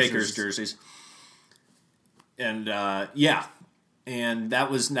Lakers Fakers jerseys. And, yeah. And that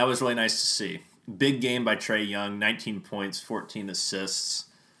was really nice to see. Big game by Trae Young, 19 points, 14 assists.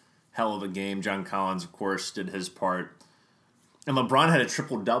 Hell of a game. John Collins, of course, did his part. And LeBron had a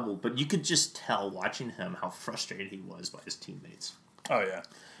triple-double, but you could just tell watching him how frustrated he was by his teammates. Oh, yeah.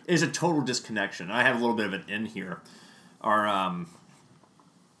 It is a total disconnection. I have a little bit of it in here. Our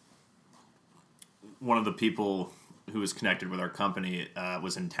one of the people who was connected with our company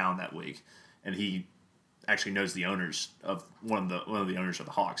was in town that week, and he actually knows the owners of one of the owners of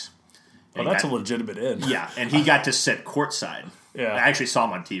the Hawks. Oh, that's a legitimate in. Yeah, and he got to sit courtside. Yeah. I actually saw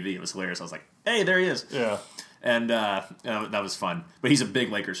him on TV. It was hilarious. I was like, hey, there he is. Yeah. And that was fun. But he's a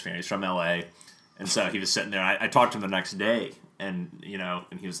big Lakers fan. He's from L.A., and so he was sitting there. I talked to him the next day, and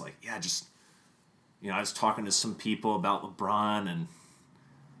he was like, yeah, just, I was talking to some people about LeBron, and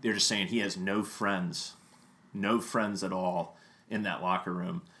they're just saying he has no friends at all in that locker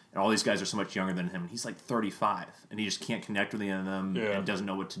room. And all these guys are so much younger than him. And he's like 35, and he just can't connect with any of them and doesn't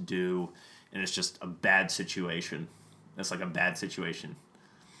know what to do. And it's just a bad situation. It's like a bad situation.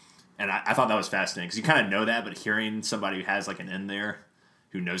 And I thought that was fascinating because you kind of know that, but hearing somebody who has like an in there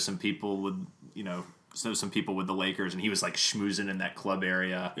who knows some people with, knows some people with the Lakers, and he was like schmoozing in that club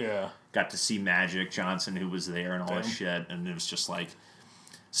area. Yeah. Got to see Magic Johnson, who was there, and all this shit. And it was just like,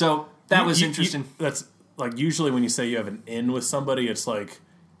 so that was interesting. That's like usually when you say you have an in with somebody, it's like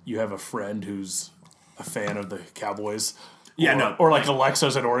you have a friend who's a fan of the Cowboys. Yeah, or like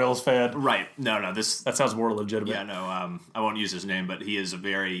Alexa's an Orioles fan. Right. No, that sounds more legitimate. Yeah, no, I won't use his name, but he is a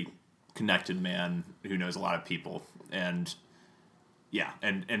very connected man who knows a lot of people. And yeah,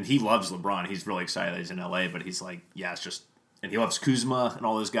 and he loves LeBron. He's really excited that he's in LA, but he's like, yeah, it's just, and he loves Kuzma and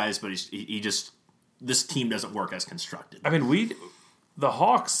all those guys, but he just, this team doesn't work as constructed. I mean, the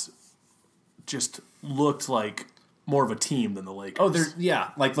Hawks just looked like more of a team than the Lakers. Oh,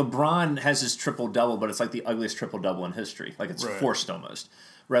 like LeBron has his triple-double, but it's like the ugliest triple-double in history. Like it's forced almost.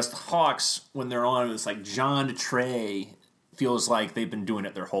 Whereas the Hawks, when they're on, it's like John to Trae feels like they've been doing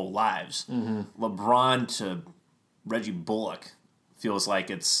it their whole lives. Mm-hmm. LeBron to Reggie Bullock feels like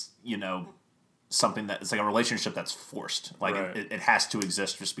it's, something that it's like a relationship that's forced. Like it has to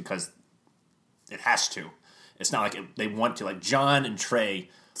exist just because it has to. It's not like they want to. Like John and Trae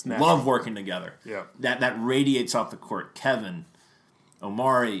love working together. Yeah. That radiates off the court. Kevin,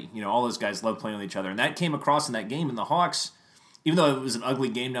 Omari, all those guys love playing with each other. And that came across in that game. And the Hawks, even though it was an ugly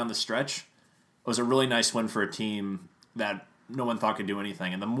game down the stretch, it was a really nice win for a team that no one thought could do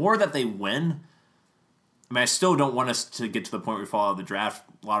anything. And the more that they win, I mean, I still don't want us to get to the point where we fall out of the draft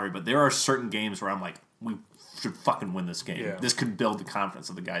lottery, but there are certain games where I'm like, we should fucking win this game. Yeah. This could build the confidence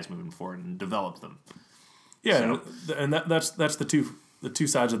of the guys moving forward and develop them. Yeah, so, and that's the two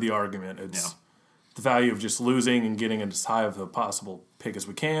sides of the argument. It's the value of just losing and getting as high of a possible pick as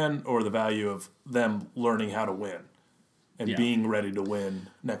we can, or the value of them learning how to win and being ready to win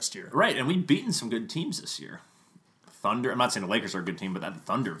next year. Right, and we've beaten some good teams this year. Thunder, I'm not saying the Lakers are a good team, but that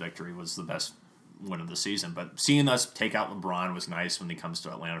Thunder victory was the best win of the season. But seeing us take out LeBron was nice when he comes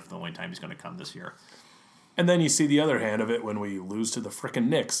to Atlanta for the only time he's going to come this year. And then you see the other hand of it when we lose to the frickin'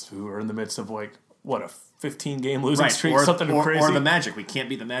 Knicks, who are in the midst of a 15-game losing streak, something crazy. Or the Magic. We can't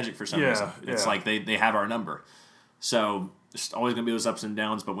beat the Magic for some reason. It's like they have our number. So there's always going to be those ups and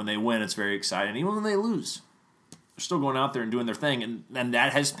downs, but when they win, it's very exciting. Even when they lose, they're still going out there and doing their thing. And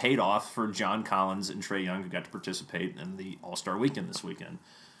that has paid off for John Collins and Trae Young, who got to participate in the All-Star Weekend this weekend.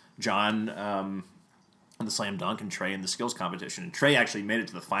 John in the slam dunk and Trae in the skills competition. And Trae actually made it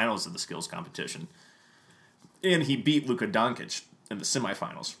to the finals of the skills competition. And he beat Luka Doncic in the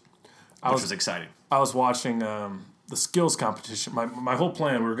semifinals, which was exciting. I was watching the skills competition. My whole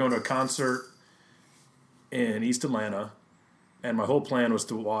plan, we were going to a concert in East Atlanta, and my whole plan was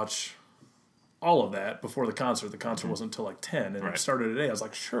to watch all of that before the concert. The concert wasn't until 10, and it started today. I was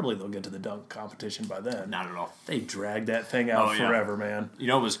like, surely they'll get to the dunk competition by then. Not at all. They dragged that thing out forever, man.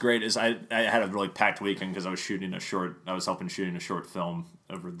 What was great is I had a really packed weekend because I was helping shooting a short film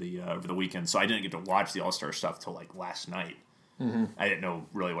over the weekend, so I didn't get to watch the All-Star stuff till last night. Mm-hmm. I didn't know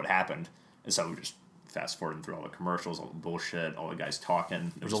really what happened, and so we just fast-forwarding through all the commercials, all the bullshit, all the guys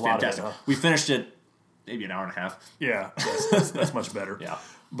talking. It was fantastic. We finished it maybe an hour and a half. Yeah, that's much better. Yeah.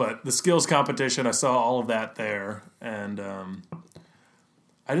 But the skills competition, I saw all of that there, and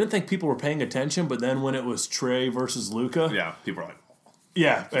I didn't think people were paying attention, but then when it was Trae versus Luka, Yeah, people are like,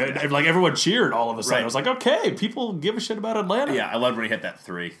 yeah, like everyone cheered all of a sudden. Right. I was like, okay, people give a shit about Atlanta. yeah, I loved when he hit that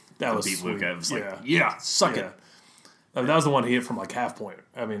three. That to was beat sweet. Luka. It was like, Yeah. suck Yeah. it. That was the one he hit from like half court,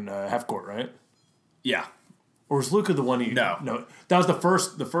 right? Yeah. Or was Luka the one he? No. That was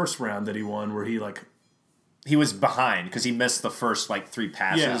the first round that he won, where he like He was behind because he missed the first like 3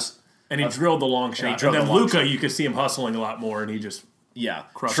 passes. and he drilled the long shot. And then Luka, you could see him hustling a lot more, and he just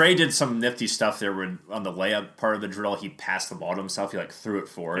Trae did some nifty stuff there when on the layup part of the drill he passed the ball to himself. He like threw it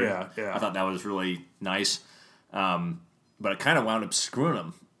forward. Yeah. I thought that was really nice. But it kind of wound up screwing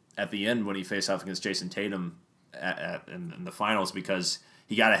him at the end when he faced off against Jason Tatum in the finals because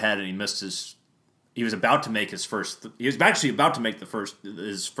he got ahead and he missed his. He was about to make his first. He was actually about to make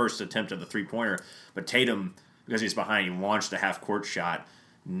his first attempt at the 3-pointer, but Tatum, because he's behind, he launched a half court shot,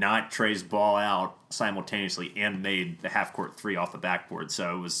 knocked Trae's ball out simultaneously, and made the half court 3 off the backboard.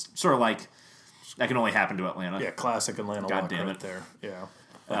 So it was sort of like that can only happen to Atlanta. Yeah, classic Atlanta. God luck damn right it. there. Yeah.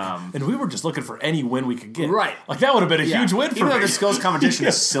 And we were just looking for any win we could get. Right. Like, that would have been a huge win for Even me. though the skills competition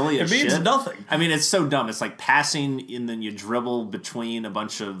is silly as shit. It means nothing. I mean, it's so dumb. It's like passing, and then you dribble between a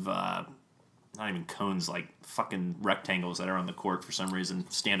bunch of, not even cones, like fucking rectangles that are on the court for some reason.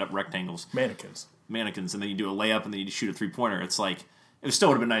 Stand-up rectangles. Mannequins. And then you do a layup, and then you shoot a 3-pointer. It's like, it still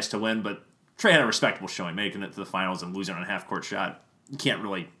would have been nice to win, but Trae had a respectable showing, making it to the finals and losing on a half-court shot. You can't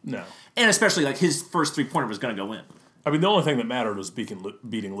really... No. And especially, like, his first 3-pointer was going to go in. I mean, the only thing that mattered was beating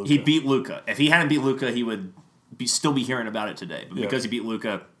Luka. He beat Luka. If he hadn't beat Luka, he would still be hearing about it today. But because he beat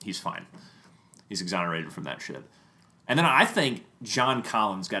Luka, he's fine. He's exonerated from that shit. And then I think John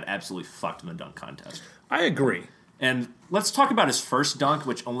Collins got absolutely fucked in the dunk contest. I agree. And let's talk about his first dunk,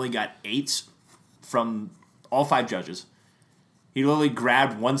 which only got 8s from all 5 judges. He literally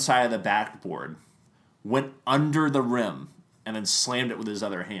grabbed one side of the backboard, went under the rim, and then slammed it with his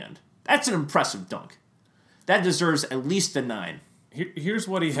other hand. That's an impressive dunk. That deserves at least a 9. Here's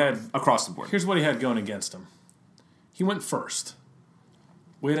what he had across the board. Here's what he had going against him. He went first.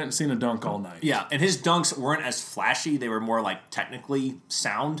 We hadn't seen a dunk all night. Yeah, and his dunks weren't as flashy. They were more like technically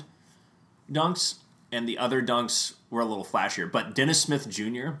sound dunks, and the other dunks were a little flashier. But Dennis Smith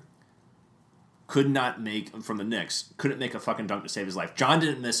Jr. could not make, from the Knicks, couldn't make a fucking dunk to save his life. John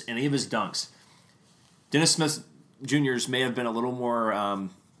didn't miss any of his dunks. Dennis Smith Jr.'s may have been a little more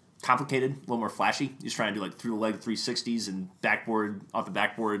complicated, a little more flashy. He's trying to do like through the leg 360s and backboard, off the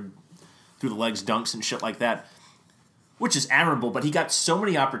backboard, through the legs dunks and shit like that, which is admirable, but he got so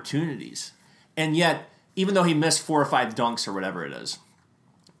many opportunities. And yet, even though he missed 4 or 5 dunks or whatever it is,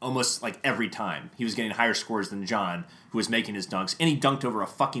 almost like every time, he was getting higher scores than John, who was making his dunks, and he dunked over a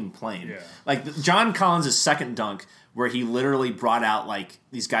fucking plane. Yeah. Like, John Collins' second dunk, where he literally brought out, like,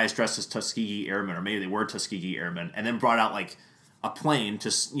 these guys dressed as Tuskegee Airmen, or maybe they were Tuskegee Airmen, and then brought out, like, a plane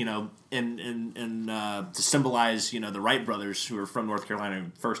to, you know, and to symbolize, you know, the Wright brothers, who were from North Carolina,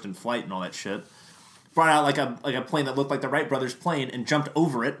 first in flight and all that shit. Brought out like a plane that looked like the Wright brothers' plane and jumped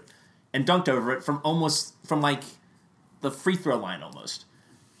over it and dunked over it from like the free throw line almost.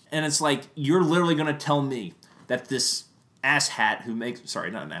 And it's like, you're literally going to tell me that this asshat who makes,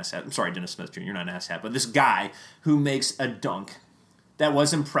 sorry, not an asshat, I'm sorry, Dennis Smith Jr., you're not an asshat, but this guy who makes a dunk that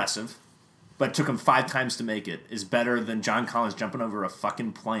was impressive, but took him 5 times to make it, is better than John Collins jumping over a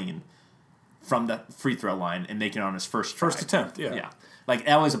fucking plane from the free throw line and making it on his first try. First attempt, yeah. Yeah. Like,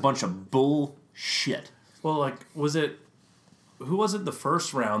 that was a bunch of bullshit. Well, like, who was it the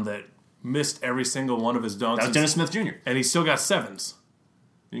first round that missed every single one of his dunks? That was Dennis Smith Jr. And he still got 7s.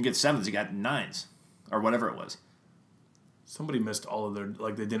 He didn't get 7s, he got 9s. Or whatever it was. Somebody missed all of their,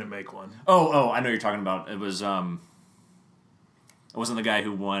 like, they didn't make one. Oh, I know what you're talking about. It was, it wasn't the guy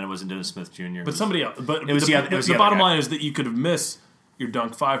who won, it wasn't Dennis Smith Jr. But somebody else. But it was the bottom line is that you could have missed your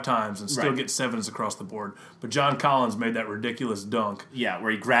dunk 5 times and still get 7s across the board. But John Collins made that ridiculous dunk. Yeah,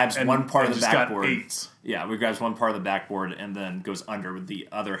 where he grabs one part of the backboard. Got 8s. Yeah, where he grabs one part of the backboard and then goes under with the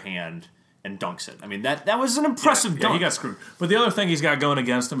other hand and dunks it. I mean, that was an impressive dunk. Yeah, he got screwed. But the other thing he's got going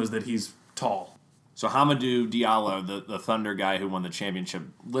against him is that he's tall. So Hamidou Diallo, the Thunder guy who won the championship,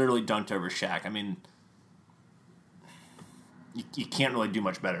 literally dunked over Shaq. I mean, you can't really do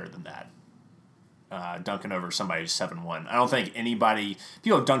much better than that. Dunking over somebody who's 7'1". I don't think anybody...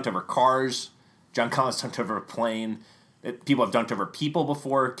 People have dunked over cars. John Collins dunked over a plane. People have dunked over people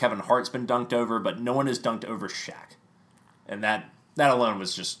before. Kevin Hart's been dunked over, but no one has dunked over Shaq. And that alone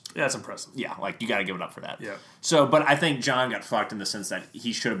was just... Yeah, that's impressive. Yeah, like, you got to give it up for that. Yeah. So, but I think John got fucked in the sense that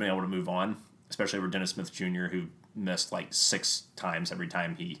he should have been able to move on, especially over Dennis Smith Jr., who missed like 6 times every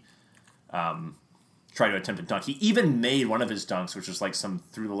time he tried to attempt a dunk. He even made one of his dunks, which was like some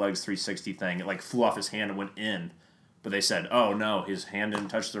through the legs 360 thing. It like flew off his hand and went in But they said, oh, no, his hand didn't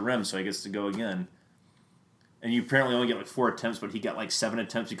touch the rim, so he gets to go again. And you apparently only get like 4 attempts, but he got like 7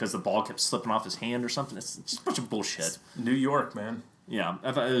 attempts because the ball kept slipping off his hand or something. It's just a bunch of bullshit. It's New York, man. Yeah,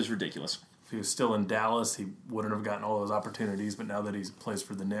 I thought it was ridiculous. If he was still in Dallas, he wouldn't have gotten all those opportunities, but now that he plays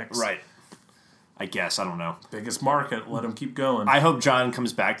for the Knicks. Right. I guess, I don't know. Biggest market, let him keep going. I hope John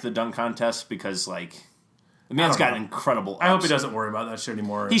comes back to the dunk contest because, like, the man's got incredible ups. I hope he doesn't worry about that shit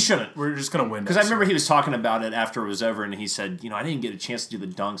anymore. He shouldn't. We're just going to win. Because I remember he was talking about it after it was over, and he said, I didn't get a chance to do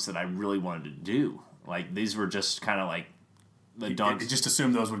the dunks that I really wanted to do. Like, these were just kind of like the dunks. He just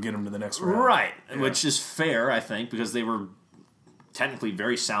assumed those would get him to the next round. Right, which is fair, I think, because they were technically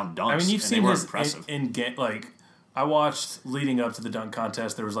very sound dunks. I mean, you've seen his impressive. in game, like, I watched leading up to the dunk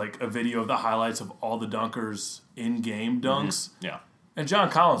contest, there was like a video of the highlights of all the dunkers in-game dunks. Mm-hmm. Yeah. And John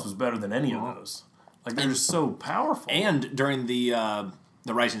Collins was better than any of those. Like, they're just so powerful. And during the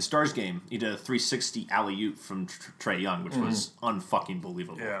Rising Stars game, he did a 360 alley-oop from Trae Young, which was unfucking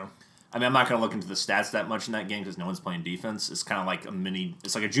believable. Yeah. I mean, I'm not going to look into the stats that much in that game because no one's playing defense. It's kind of like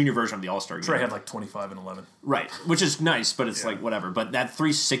it's like a junior version of the All-Star game. Trae had like 25 and 11. Right, which is nice, but it's like whatever. But that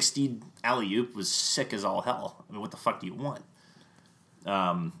 360 alley-oop was sick as all hell. I mean, what the fuck do you want?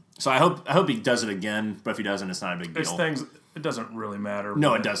 So I hope he does it again, but if he doesn't, it's not a big deal. It doesn't really matter.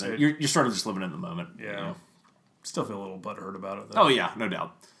 No, it doesn't. You're sort of just living in the moment. Yeah. Still feel a little butthurt about it, Oh, though. yeah, no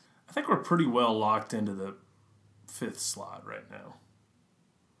doubt. I think we're pretty well locked into the 5th slot right now.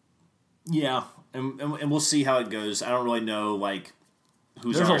 Yeah, and we'll see how it goes. I don't really know, like,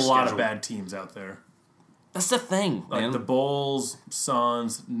 who's There's on our a lot schedule. of bad teams out there. That's the thing, Like man. the Bulls,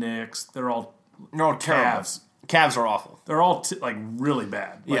 Suns, Knicks, they're all terrible. Cavs. Cavs are awful. They're all like really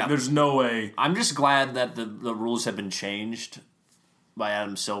bad. Like, Yeah. There's no way. I'm just glad that the rules have been changed by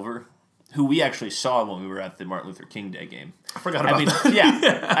Adam Silver, who we actually saw when we were at the Martin Luther King Day game. I forgot about that.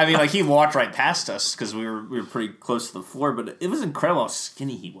 Yeah. I mean, like, he walked right past us because we were pretty close to the floor, but it was incredible how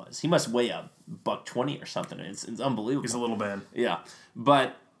skinny he was. He must weigh $120 or something. It's unbelievable. He's a little man. Yeah.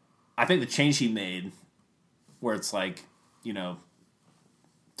 But I think the change he made, where it's like,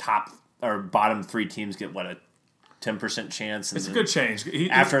 top or bottom 3 teams get, a 10% chance. And It's a good change.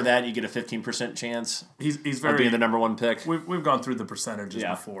 After that, you get a 15% chance He's of very being the number 1 pick. We've gone through the percentages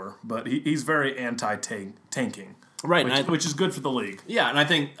before, but he's very anti-tanking, Right. which is good for the league. Yeah, and I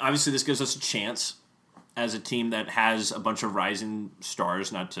think, obviously, this gives us a chance as a team that has a bunch of rising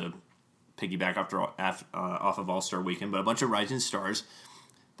stars, not to piggyback off of All-Star Weekend, but a bunch of rising stars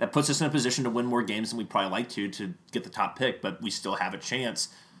that puts us in a position to win more games than we'd probably like to get the top pick, but we still have a chance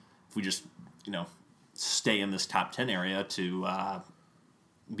if we just, stay in this top 10 area to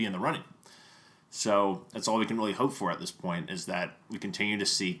be in the running. So that's all we can really hope for at this point is that we continue to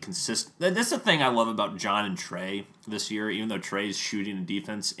see consistent. That's the thing I love about John and Trae this year, even though Trae's shooting and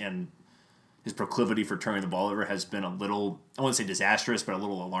defense and his proclivity for turning the ball over has been a little, I wouldn't say disastrous, but a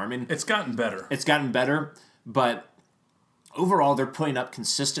little alarming. It's gotten better. It's gotten better, but overall, they're putting up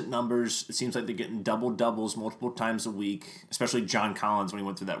consistent numbers. It seems like they're getting double-doubles multiple times a week, especially John Collins when he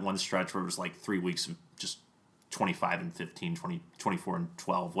went through that one stretch where it was like 3 weeks of just 25 and 15, 20, 24 and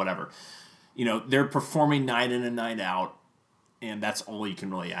 12, whatever. They're performing night in and night out, and that's all you can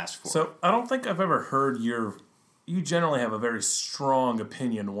really ask for. So I don't think I've ever heard you generally have a very strong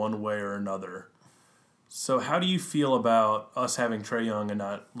opinion one way or another. So how do you feel about us having Trae Young and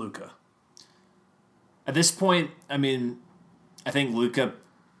not Luka? At this point, I mean, I think Luka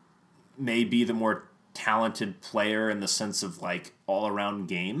may be the more talented player in the sense of, like, all-around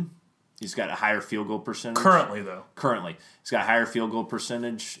game. He's got a higher field goal percentage. Currently, though. He's got a higher field goal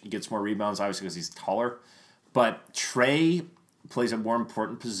percentage. He gets more rebounds, obviously, because he's taller. But Trae plays a more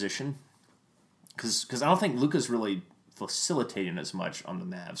important position because I don't think Luka's really facilitating as much on the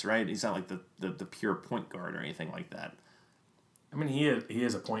Mavs, right? He's not like the pure point guard or anything like that. I mean, he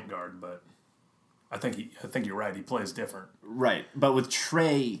is a point guard, but I think you're right. He plays different. Right. But with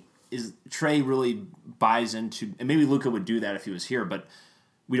Trae really buys into, and maybe Luka would do that if he was here, but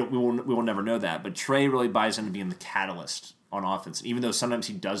we will never know that. But Trae really buys into being the catalyst on offense. And even though sometimes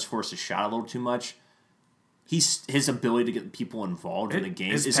he does force a shot a little too much, his ability to get people involved in the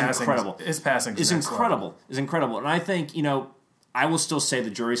game is incredible. His passing is incredible. Is incredible. And I think, I will still say the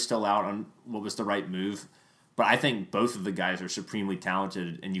jury's still out on what was the right move. But I think both of the guys are supremely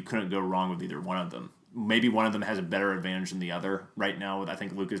talented, and you couldn't go wrong with either one of them. Maybe one of them has a better advantage than the other right now. I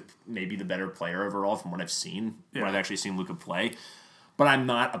think Luka's maybe the better player overall from what I've seen, when I've actually seen Luka play. But I'm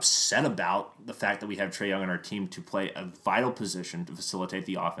not upset about the fact that we have Trae Young on our team to play a vital position to facilitate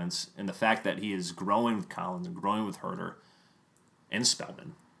the offense, and the fact that he is growing with Collins and growing with Herter and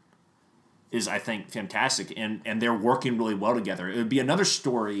Spellman is, I think, fantastic. And they're working really well together. It would be another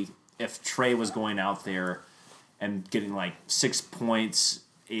story if Trae was going out there and getting like 6 points,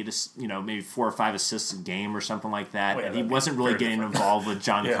 maybe 4 or 5 assists a game or something like that, and he wasn't really getting involved with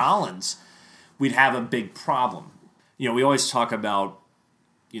John Collins, we'd have a big problem. We always talk about,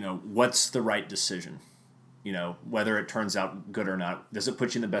 what's the right decision? Whether it turns out good or not, does it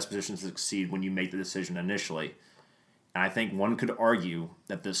put you in the best position to succeed when you make the decision initially? And I think one could argue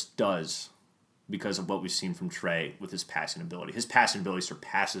that this does, because of what we've seen from Trae with his passing ability. His passing ability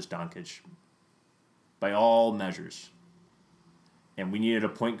surpasses Doncic by all measures. And we needed a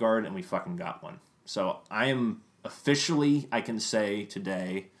point guard, and we fucking got one. So I am officially, I can say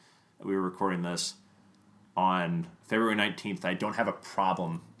today, we were recording this on February 19th, I don't have a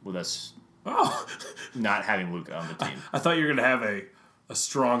problem with us not having Luka on the team. I thought you were going to have a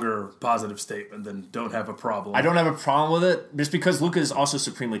stronger positive statement than don't have a problem. I don't have a problem with it, just because Luka is also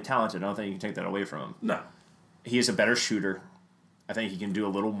supremely talented. I don't think you can take that away from him. No. He is a better shooter. I think he can do a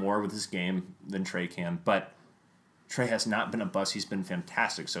little more with his game than Trae can, but Trae has not been a bust. He's been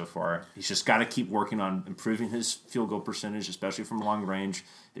fantastic so far. He's just got to keep working on improving his field goal percentage, especially from long range,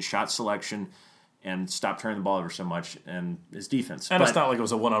 his shot selection, and stop turning the ball over so much, and his defense. And it's not like it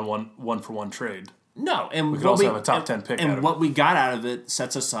was a one-on-one, one-for-one trade. No, and we could also have a top 10 pick. And what we got out of it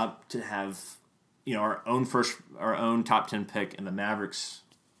sets us up to have, our own top 10 pick and the Mavericks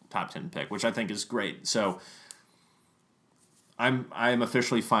top 10 pick, which I think is great. So I'm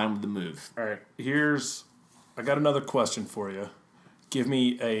officially fine with the move. All right, I got another question for you. Give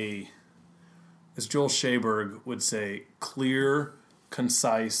me as Joel Schaberg would say, clear,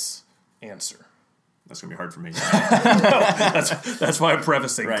 concise answer. That's going to be hard for me. That's why I'm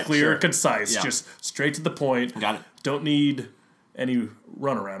prefacing. Right, clear, sure. concise, Yeah. just straight to the point. Got it. Don't need any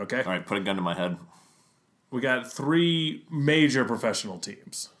runaround, okay? All right, put a gun to my head. We got 3 major professional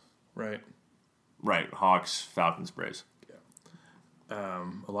teams, right? Right, Hawks, Falcons, Braves. Yeah.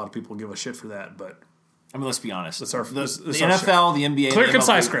 A lot of people give a shit for that, but let's be honest. the NFL, the NBA, clear, the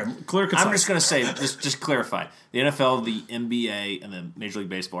concise, MLB, Graham. Clear, concise. I'm just going to say, just clarify. The NFL, the NBA, and the Major League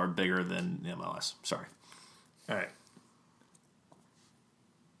Baseball are bigger than the MLS. Sorry. All right.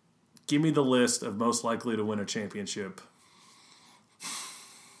 Give me the list of most likely to win a championship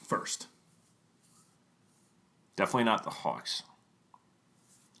first. Definitely not the Hawks.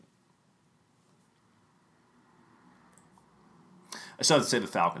 I still have to say the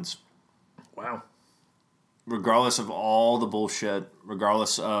Falcons. Wow. Regardless of all the bullshit,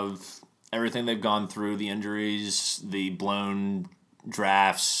 regardless of everything they've gone through, the injuries, the blown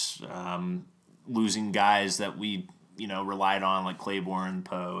drafts, losing guys that we, relied on, like Claiborne,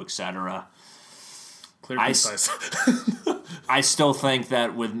 Poe, etc. Clear, concise. I still think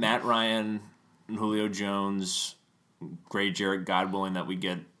that with Matt Ryan and Julio Jones, Gray Jarrett, God willing that we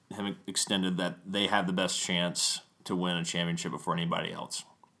get him extended, that they have the best chance to win a championship before anybody else.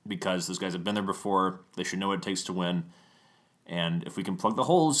 Because those guys have been there before. They should know what it takes to win. And if we can plug the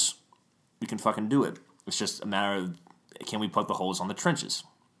holes, we can fucking do it. It's just a matter of, can we plug the holes on the trenches?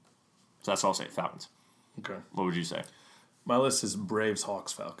 So that's all I'll say, Falcons. Okay. What would you say? My list is Braves,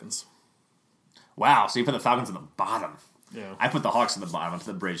 Hawks, Falcons. Wow, so you put the Falcons at the bottom. Yeah. I put the Hawks at the bottom. I put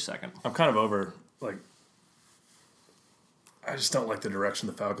the Braves second. I'm kind of over, I just don't like the direction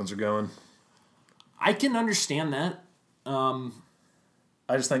the Falcons are going. I can understand that. I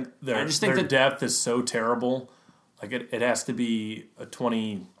just think their depth is so terrible. Like, it has to be a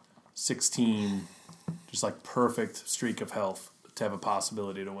 2016, just like perfect streak of health to have a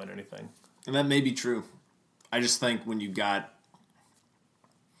possibility to win anything. And that may be true. I just think when you got,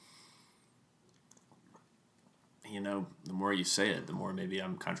 the more you say it, the more maybe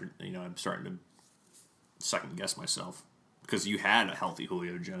I'm starting to second guess myself. Because you had a healthy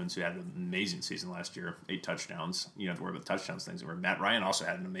Julio Jones who had an amazing season last year, 8 touchdowns. You don't have to worry about touchdowns things. Where Matt Ryan also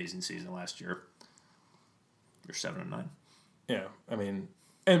had an amazing season last year. You're 7-9. Yeah,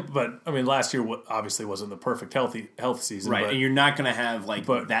 last year obviously wasn't the perfect health season, right? But, and you're not going to have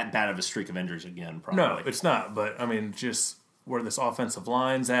that bad of a streak of injuries again. Probably. No, it's not. But just where this offensive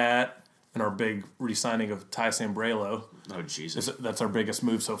line's at, and our big re-signing of Ty Sambrailo. Oh, Jesus. That's our biggest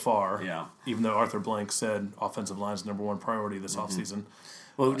move so far. Yeah. Even though Arthur Blank said offensive line's number one priority this offseason.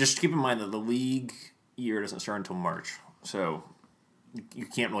 Well, just keep in mind that the league year doesn't start until March. So you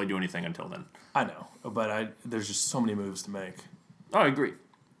can't really do anything until then. I know. But there's just so many moves to make. Oh, I agree.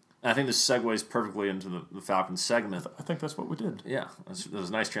 And I think this segues perfectly into the Falcons segment. I think that's what we did. Yeah. That was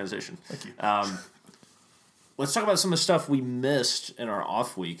a nice transition. Thank you. Let's talk about some of the stuff we missed in our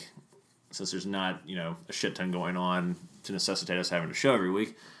off week. Since there's not, a shit ton going on to necessitate us having a show every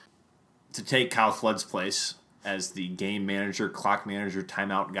week, to take Kyle Flood's place as the game manager, clock manager,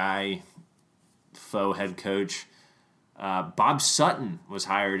 timeout guy, faux head coach, Bob Sutton was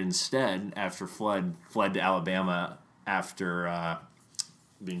hired instead after Flood fled to Alabama after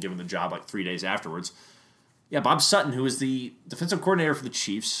being given the job like 3 days afterwards. Yeah, Bob Sutton, who was the defensive coordinator for the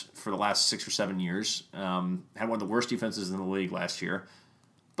Chiefs for the last 6 or 7 years, had one of the worst defenses in the league last year,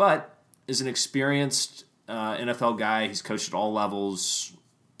 but is an experienced NFL guy. He's coached at all levels,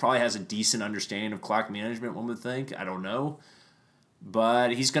 probably has a decent understanding of clock management, one would think. I don't know.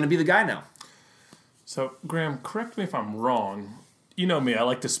 But he's going to be the guy now. So, Graham, correct me if I'm wrong. You know me, I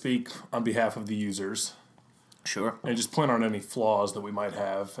like to speak on behalf of the users. Sure. And just point on any flaws that we might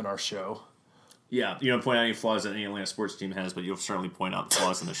have in our show. Yeah, you don't point out any flaws that any Atlanta sports team has, but you'll certainly point out the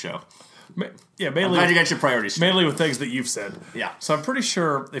flaws in the show. Yeah, I'm mainly glad you got your priorities straight. Mainly with things that you've said. Yeah. So I'm pretty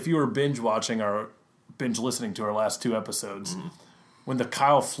sure if you were binge listening to our last 2 episodes, when the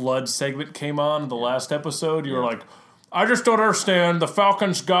Kyle Flood segment came on the last episode, you were like, I just don't understand. The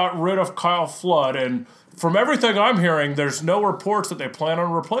Falcons got rid of Kyle Flood, and from everything I'm hearing, there's no reports that they plan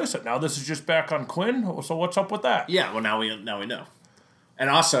on replace it. Now this is just back on Quinn. So what's up with that? Yeah, well now we know, and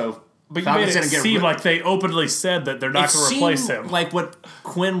also, but you made it seem like they openly said that they're not going to replace him. Like what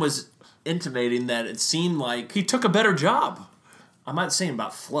Quinn was intimating, that it seemed like he took a better job. I'm not saying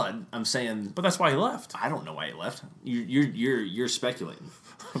about Flood. I'm saying, but that's why he left. I don't know why he left. You're speculating.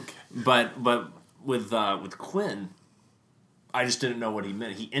 Okay. But with Quinn, I just didn't know what he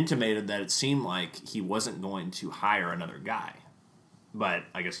meant. He intimated that it seemed like he wasn't going to hire another guy, but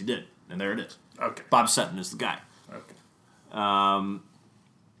I guess he did, and there it is. Okay. Bob Sutton is the guy. Okay.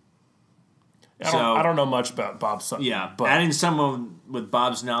 I don't know much about Bob Sutton. Yeah, but adding someone with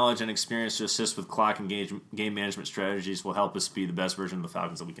Bob's knowledge and experience to assist with clock and game management strategies will help us be the best version of the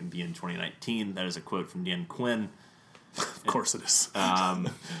Falcons that we can be in 2019. That is a quote from Dan Quinn. Of course it is.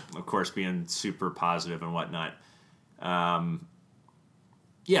 Of course, being super positive and whatnot.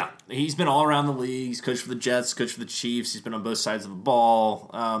 Yeah, he's been all around the league. He's coached for the Jets, coached for the Chiefs. He's been on both sides of the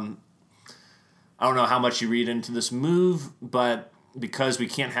ball. I don't know how much you read into this move, but because we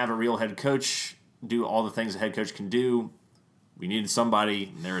can't have a real head coach do all the things a head coach can do, we needed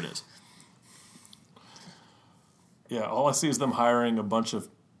somebody, and there it is. Yeah, all I see is them hiring a bunch of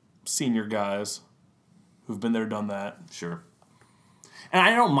senior guys who've been there, done that. Sure. And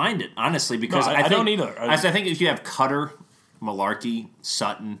I don't mind it, honestly, because I don't either. I think if you have Cutter, Malarkey,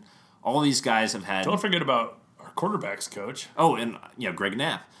 Sutton, all these guys have had... Don't forget about our quarterbacks coach. Oh, and Greg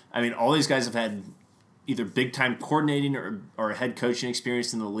Knapp. I mean, all these guys have had either big-time coordinating or head coaching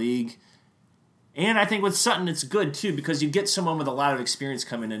experience in the league. And I think with Sutton, it's good, too, because you get someone with a lot of experience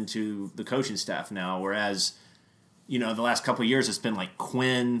coming into the coaching staff now, whereas, the last couple of years it's been like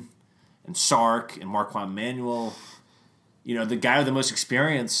Quinn and Sark and Marquand Manuel. The guy with the most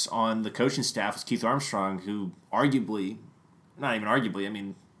experience on the coaching staff is Keith Armstrong, who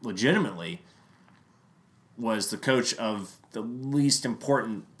legitimately was the coach of the least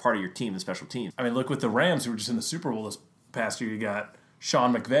important part of your team, the special teams. I mean, look, with the Rams, who were just in the Super Bowl this past year, you got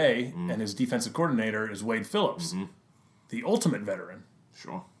Sean McVay, and his defensive coordinator is Wade Phillips, the ultimate veteran.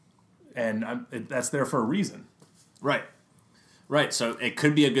 Sure. And that's there for a reason. Right. Right, so it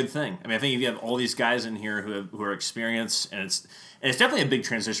could be a good thing. I mean, I think if you have all these guys in here who are experienced, and it's definitely a big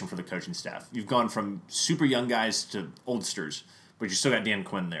transition for the coaching staff. You've gone from super young guys to oldsters, but you still got Dan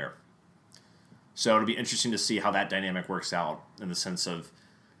Quinn there. So it'll be interesting to see how that dynamic works out in the sense of,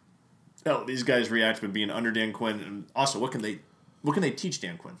 these guys react with being under Dan Quinn, and also what can they teach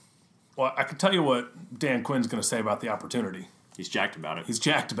Dan Quinn? Well, I can tell you what Dan Quinn's going to say about the opportunity. He's jacked about it. He's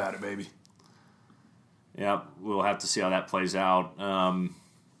jacked about it, baby. Yeah, we'll have to see how that plays out.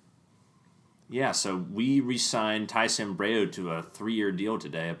 So we re-signed Ty Sambrailo to a 3-year deal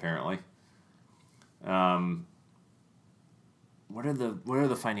today, apparently. What are the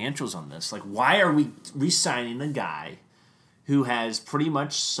financials on this? Like, why are we re-signing a guy who has pretty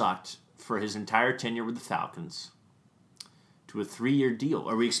much sucked for his entire tenure with the Falcons to a 3-year deal?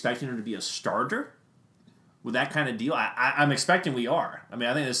 Are we expecting him to be a starter with that kind of deal? I'm expecting we are. I mean,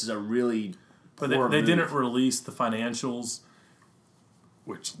 I think this is a really... But they didn't release the financials,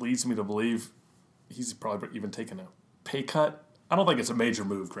 which leads me to believe he's probably even taken a pay cut. I don't think it's a major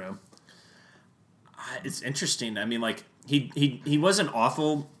move, Graham. It's interesting. I mean, like, he wasn't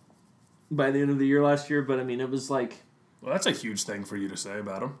awful by the end of the year last year, but, I mean, it was like... Well, that's a huge thing for you to say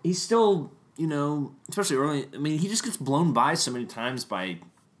about him. He's still, especially early... I mean, he just gets blown by so many times by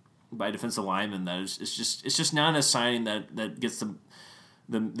defensive linemen that it's just not a signing that gets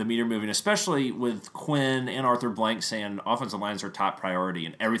the meter moving, especially with Quinn and Arthur Blank saying offensive lines are top priority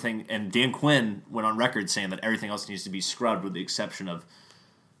and everything. And Dan Quinn went on record saying that everything else needs to be scrubbed with the exception of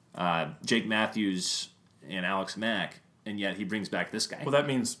Jake Matthews and Alex Mack, and yet he brings back this guy. Well, that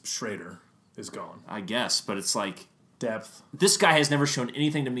means Schrader is gone. I guess, but it's like depth. This guy has never shown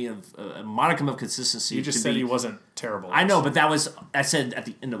anything to me of a modicum of consistency. You just said he wasn't terrible. I know, but I said at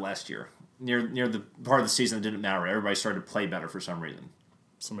the end of last year, near the part of the season that didn't matter. Everybody started to play better for some reason.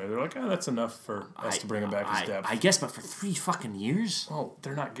 So maybe they're like, that's enough for us to bring him back as depth. I guess, but for 3 fucking years? Well,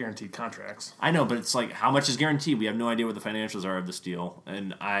 they're not guaranteed contracts. I know, but it's like, how much is guaranteed? We have no idea what the financials are of this deal,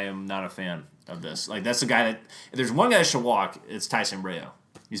 and I am not a fan of this. Like, that's the guy that, if there's one guy that should walk, it's Ty Sambrailo.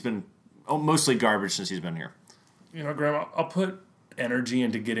 He's been mostly garbage since he's been here. You know, Graham, I'll put energy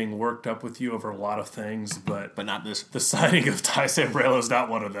into getting worked up with you over a lot of things, but not this. The signing of Ty Sambrailo is not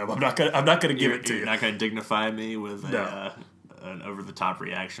one of them. I'm not gonna give it to you. You're not gonna dignify me with an over the top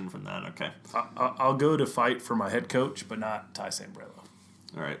reaction from that. Okay, I'll go to fight for my head coach, but not Ty Sambrailo.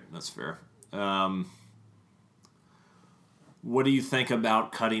 All right, that's fair. What do you think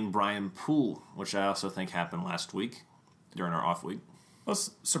about cutting Brian Poole, which I also think happened last week during our off week? Well,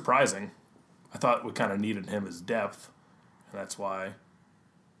 it's surprising. I thought we kind of needed him as depth, and that's why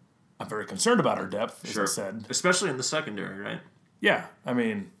I'm very concerned about our depth, as I said. Especially in the secondary, right? Yeah, I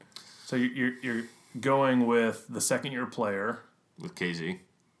mean, so you're going with the second-year player. With KZ.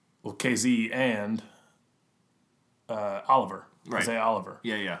 Well, KZ and Oliver. Right. Isaiah Oliver.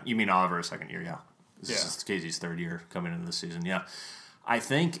 Yeah. You mean Oliver, second year, yeah. This is KZ's third year coming into the season, yeah. I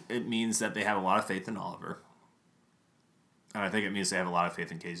think it means that they have a lot of faith in Oliver. And I think it means they have a lot of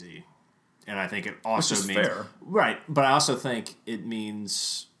faith in KZ. And I think it also means... fair. Right, but I also think it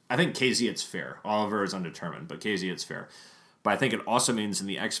means... I think KZ it's fair. Oliver is undetermined, but KZ it's fair. But I think it also means, in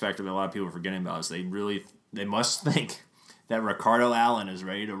the X factor that a lot of people are forgetting about, is they must think that Ricardo Allen is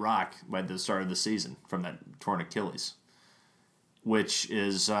ready to rock by the start of the season from that torn Achilles, which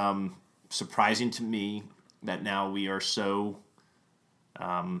is surprising to me that now we are so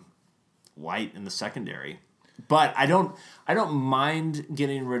light in the secondary. But I don't mind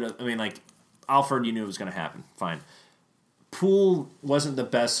getting rid of. I mean, like Alford, you knew it was going to happen. Fine. Poole wasn't the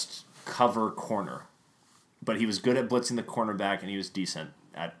best cover corner, but he was good at blitzing the cornerback, and he was decent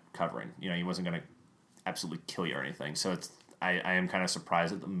at covering. You know, he wasn't going to absolutely kill you or anything. So I am kind of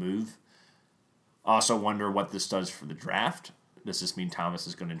surprised at the move. I also wonder what this does for the draft. Does this mean Thomas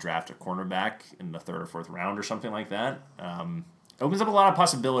is going to draft a cornerback in the 3rd or 4th round or something like that? Opens up a lot of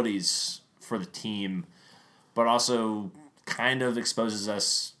possibilities for the team, but also kind of exposes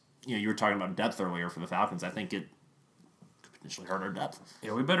us. You know, you were talking about depth earlier for the Falcons. I think it could potentially hurt our depth.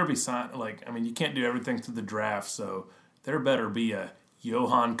 Yeah, we better be signed. Like, I mean, you can't do everything through the draft, so there better be a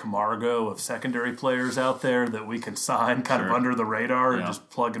Johan Camargo of secondary players out there that we can sign kind of under the radar and just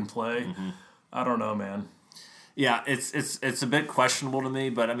plug and play. Mm-hmm. I don't know, man. Yeah, it's a bit questionable to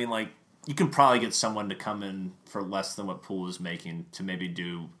me, but I mean, like, you can probably get someone to come in for less than what Poole was making to maybe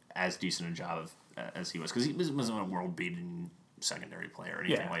do as decent a job as he was, because he wasn't a world-beating secondary player or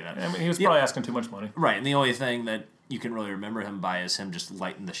anything like that. I mean, he was probably asking too much money. Right, and the only thing that you can really remember him by is him just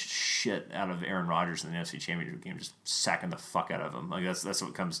lighting the shit out of Aaron Rodgers in the NFC Championship game, just sacking the fuck out of him. Like, that's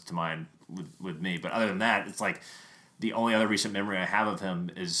what comes to mind with me. But other than that, it's like the only other recent memory I have of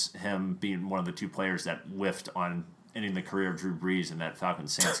him is him being one of the 2 players that whiffed on ending the career of Drew Brees in that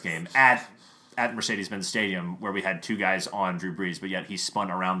Falcons-Saints game at Mercedes-Benz Stadium, where we had 2 guys on Drew Brees, but yet he spun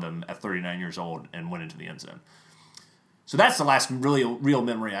around them at 39 years old and went into the end zone. So that's the last real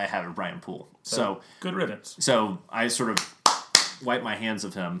memory I have of Brian Poole. So good riddance. So I sort of wipe my hands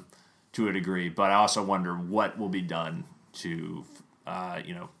of him to a degree, but I also wonder what will be done to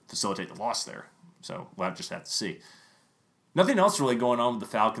facilitate the loss there. So we'll just have to see. Nothing else really going on with the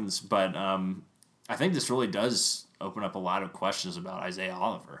Falcons, but I think this really does open up a lot of questions about Isaiah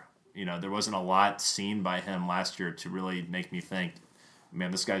Oliver. You know, there wasn't a lot seen by him last year to really make me think,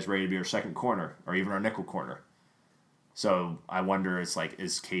 man, this guy's ready to be our second corner or even our nickel corner. So I wonder, it's like,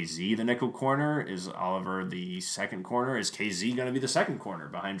 is KZ the nickel corner? Is Oliver the second corner? Is KZ going to be the second corner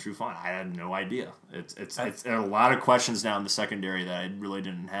behind Trufant? I had no idea. It's a lot of questions now in the secondary that I really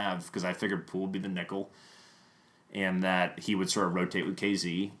didn't have, because I figured Poole would be the nickel and that he would sort of rotate with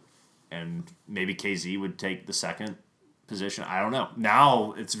KZ, and maybe KZ would take the second position. I don't know.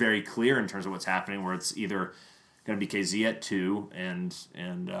 Now it's very clear in terms of what's happening, where it's either going to be KZ at 2 and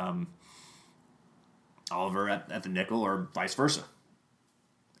Oliver at the nickel, or vice versa.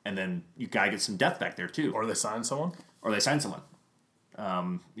 And then you got to get some depth back there too. Or they sign someone.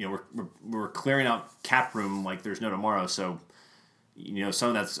 We're clearing out cap room like there's no tomorrow. So, you know, some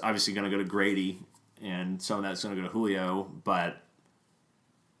of that's obviously going to go to Grady, and some of that's going to go to Julio, but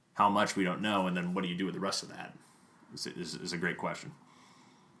how much we don't know. And then what do you do with the rest of that is a great question.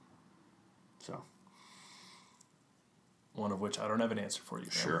 So, one of which I don't have an answer for you.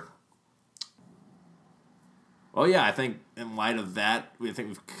 Sure. Well, yeah, I think in light of that,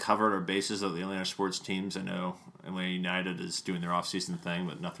 we've covered our bases of the Atlanta sports teams. I know Atlanta United is doing their offseason thing,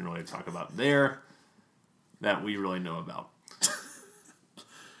 but nothing really to talk about there that we really know about.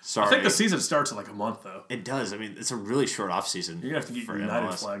 Sorry. I think the season starts in like a month, though. It does. I mean, it's a really short offseason. You're going to have to get your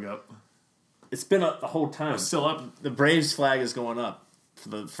United flag up. It's been up the whole time. It's still up? The Braves flag is going up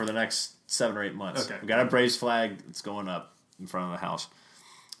for the next 7 or 8 months. Okay. We got a Braves flag. It's going up in front of the house.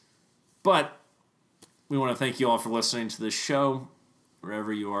 But we want to thank you all for listening to this show,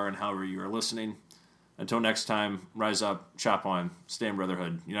 wherever you are and however you are listening. Until next time, rise up, chop on, stay in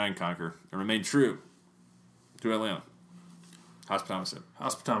brotherhood, unite and conquer, and remain true to Atlanta. Hospitalis.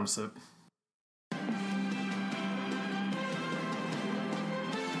 Hospitalis.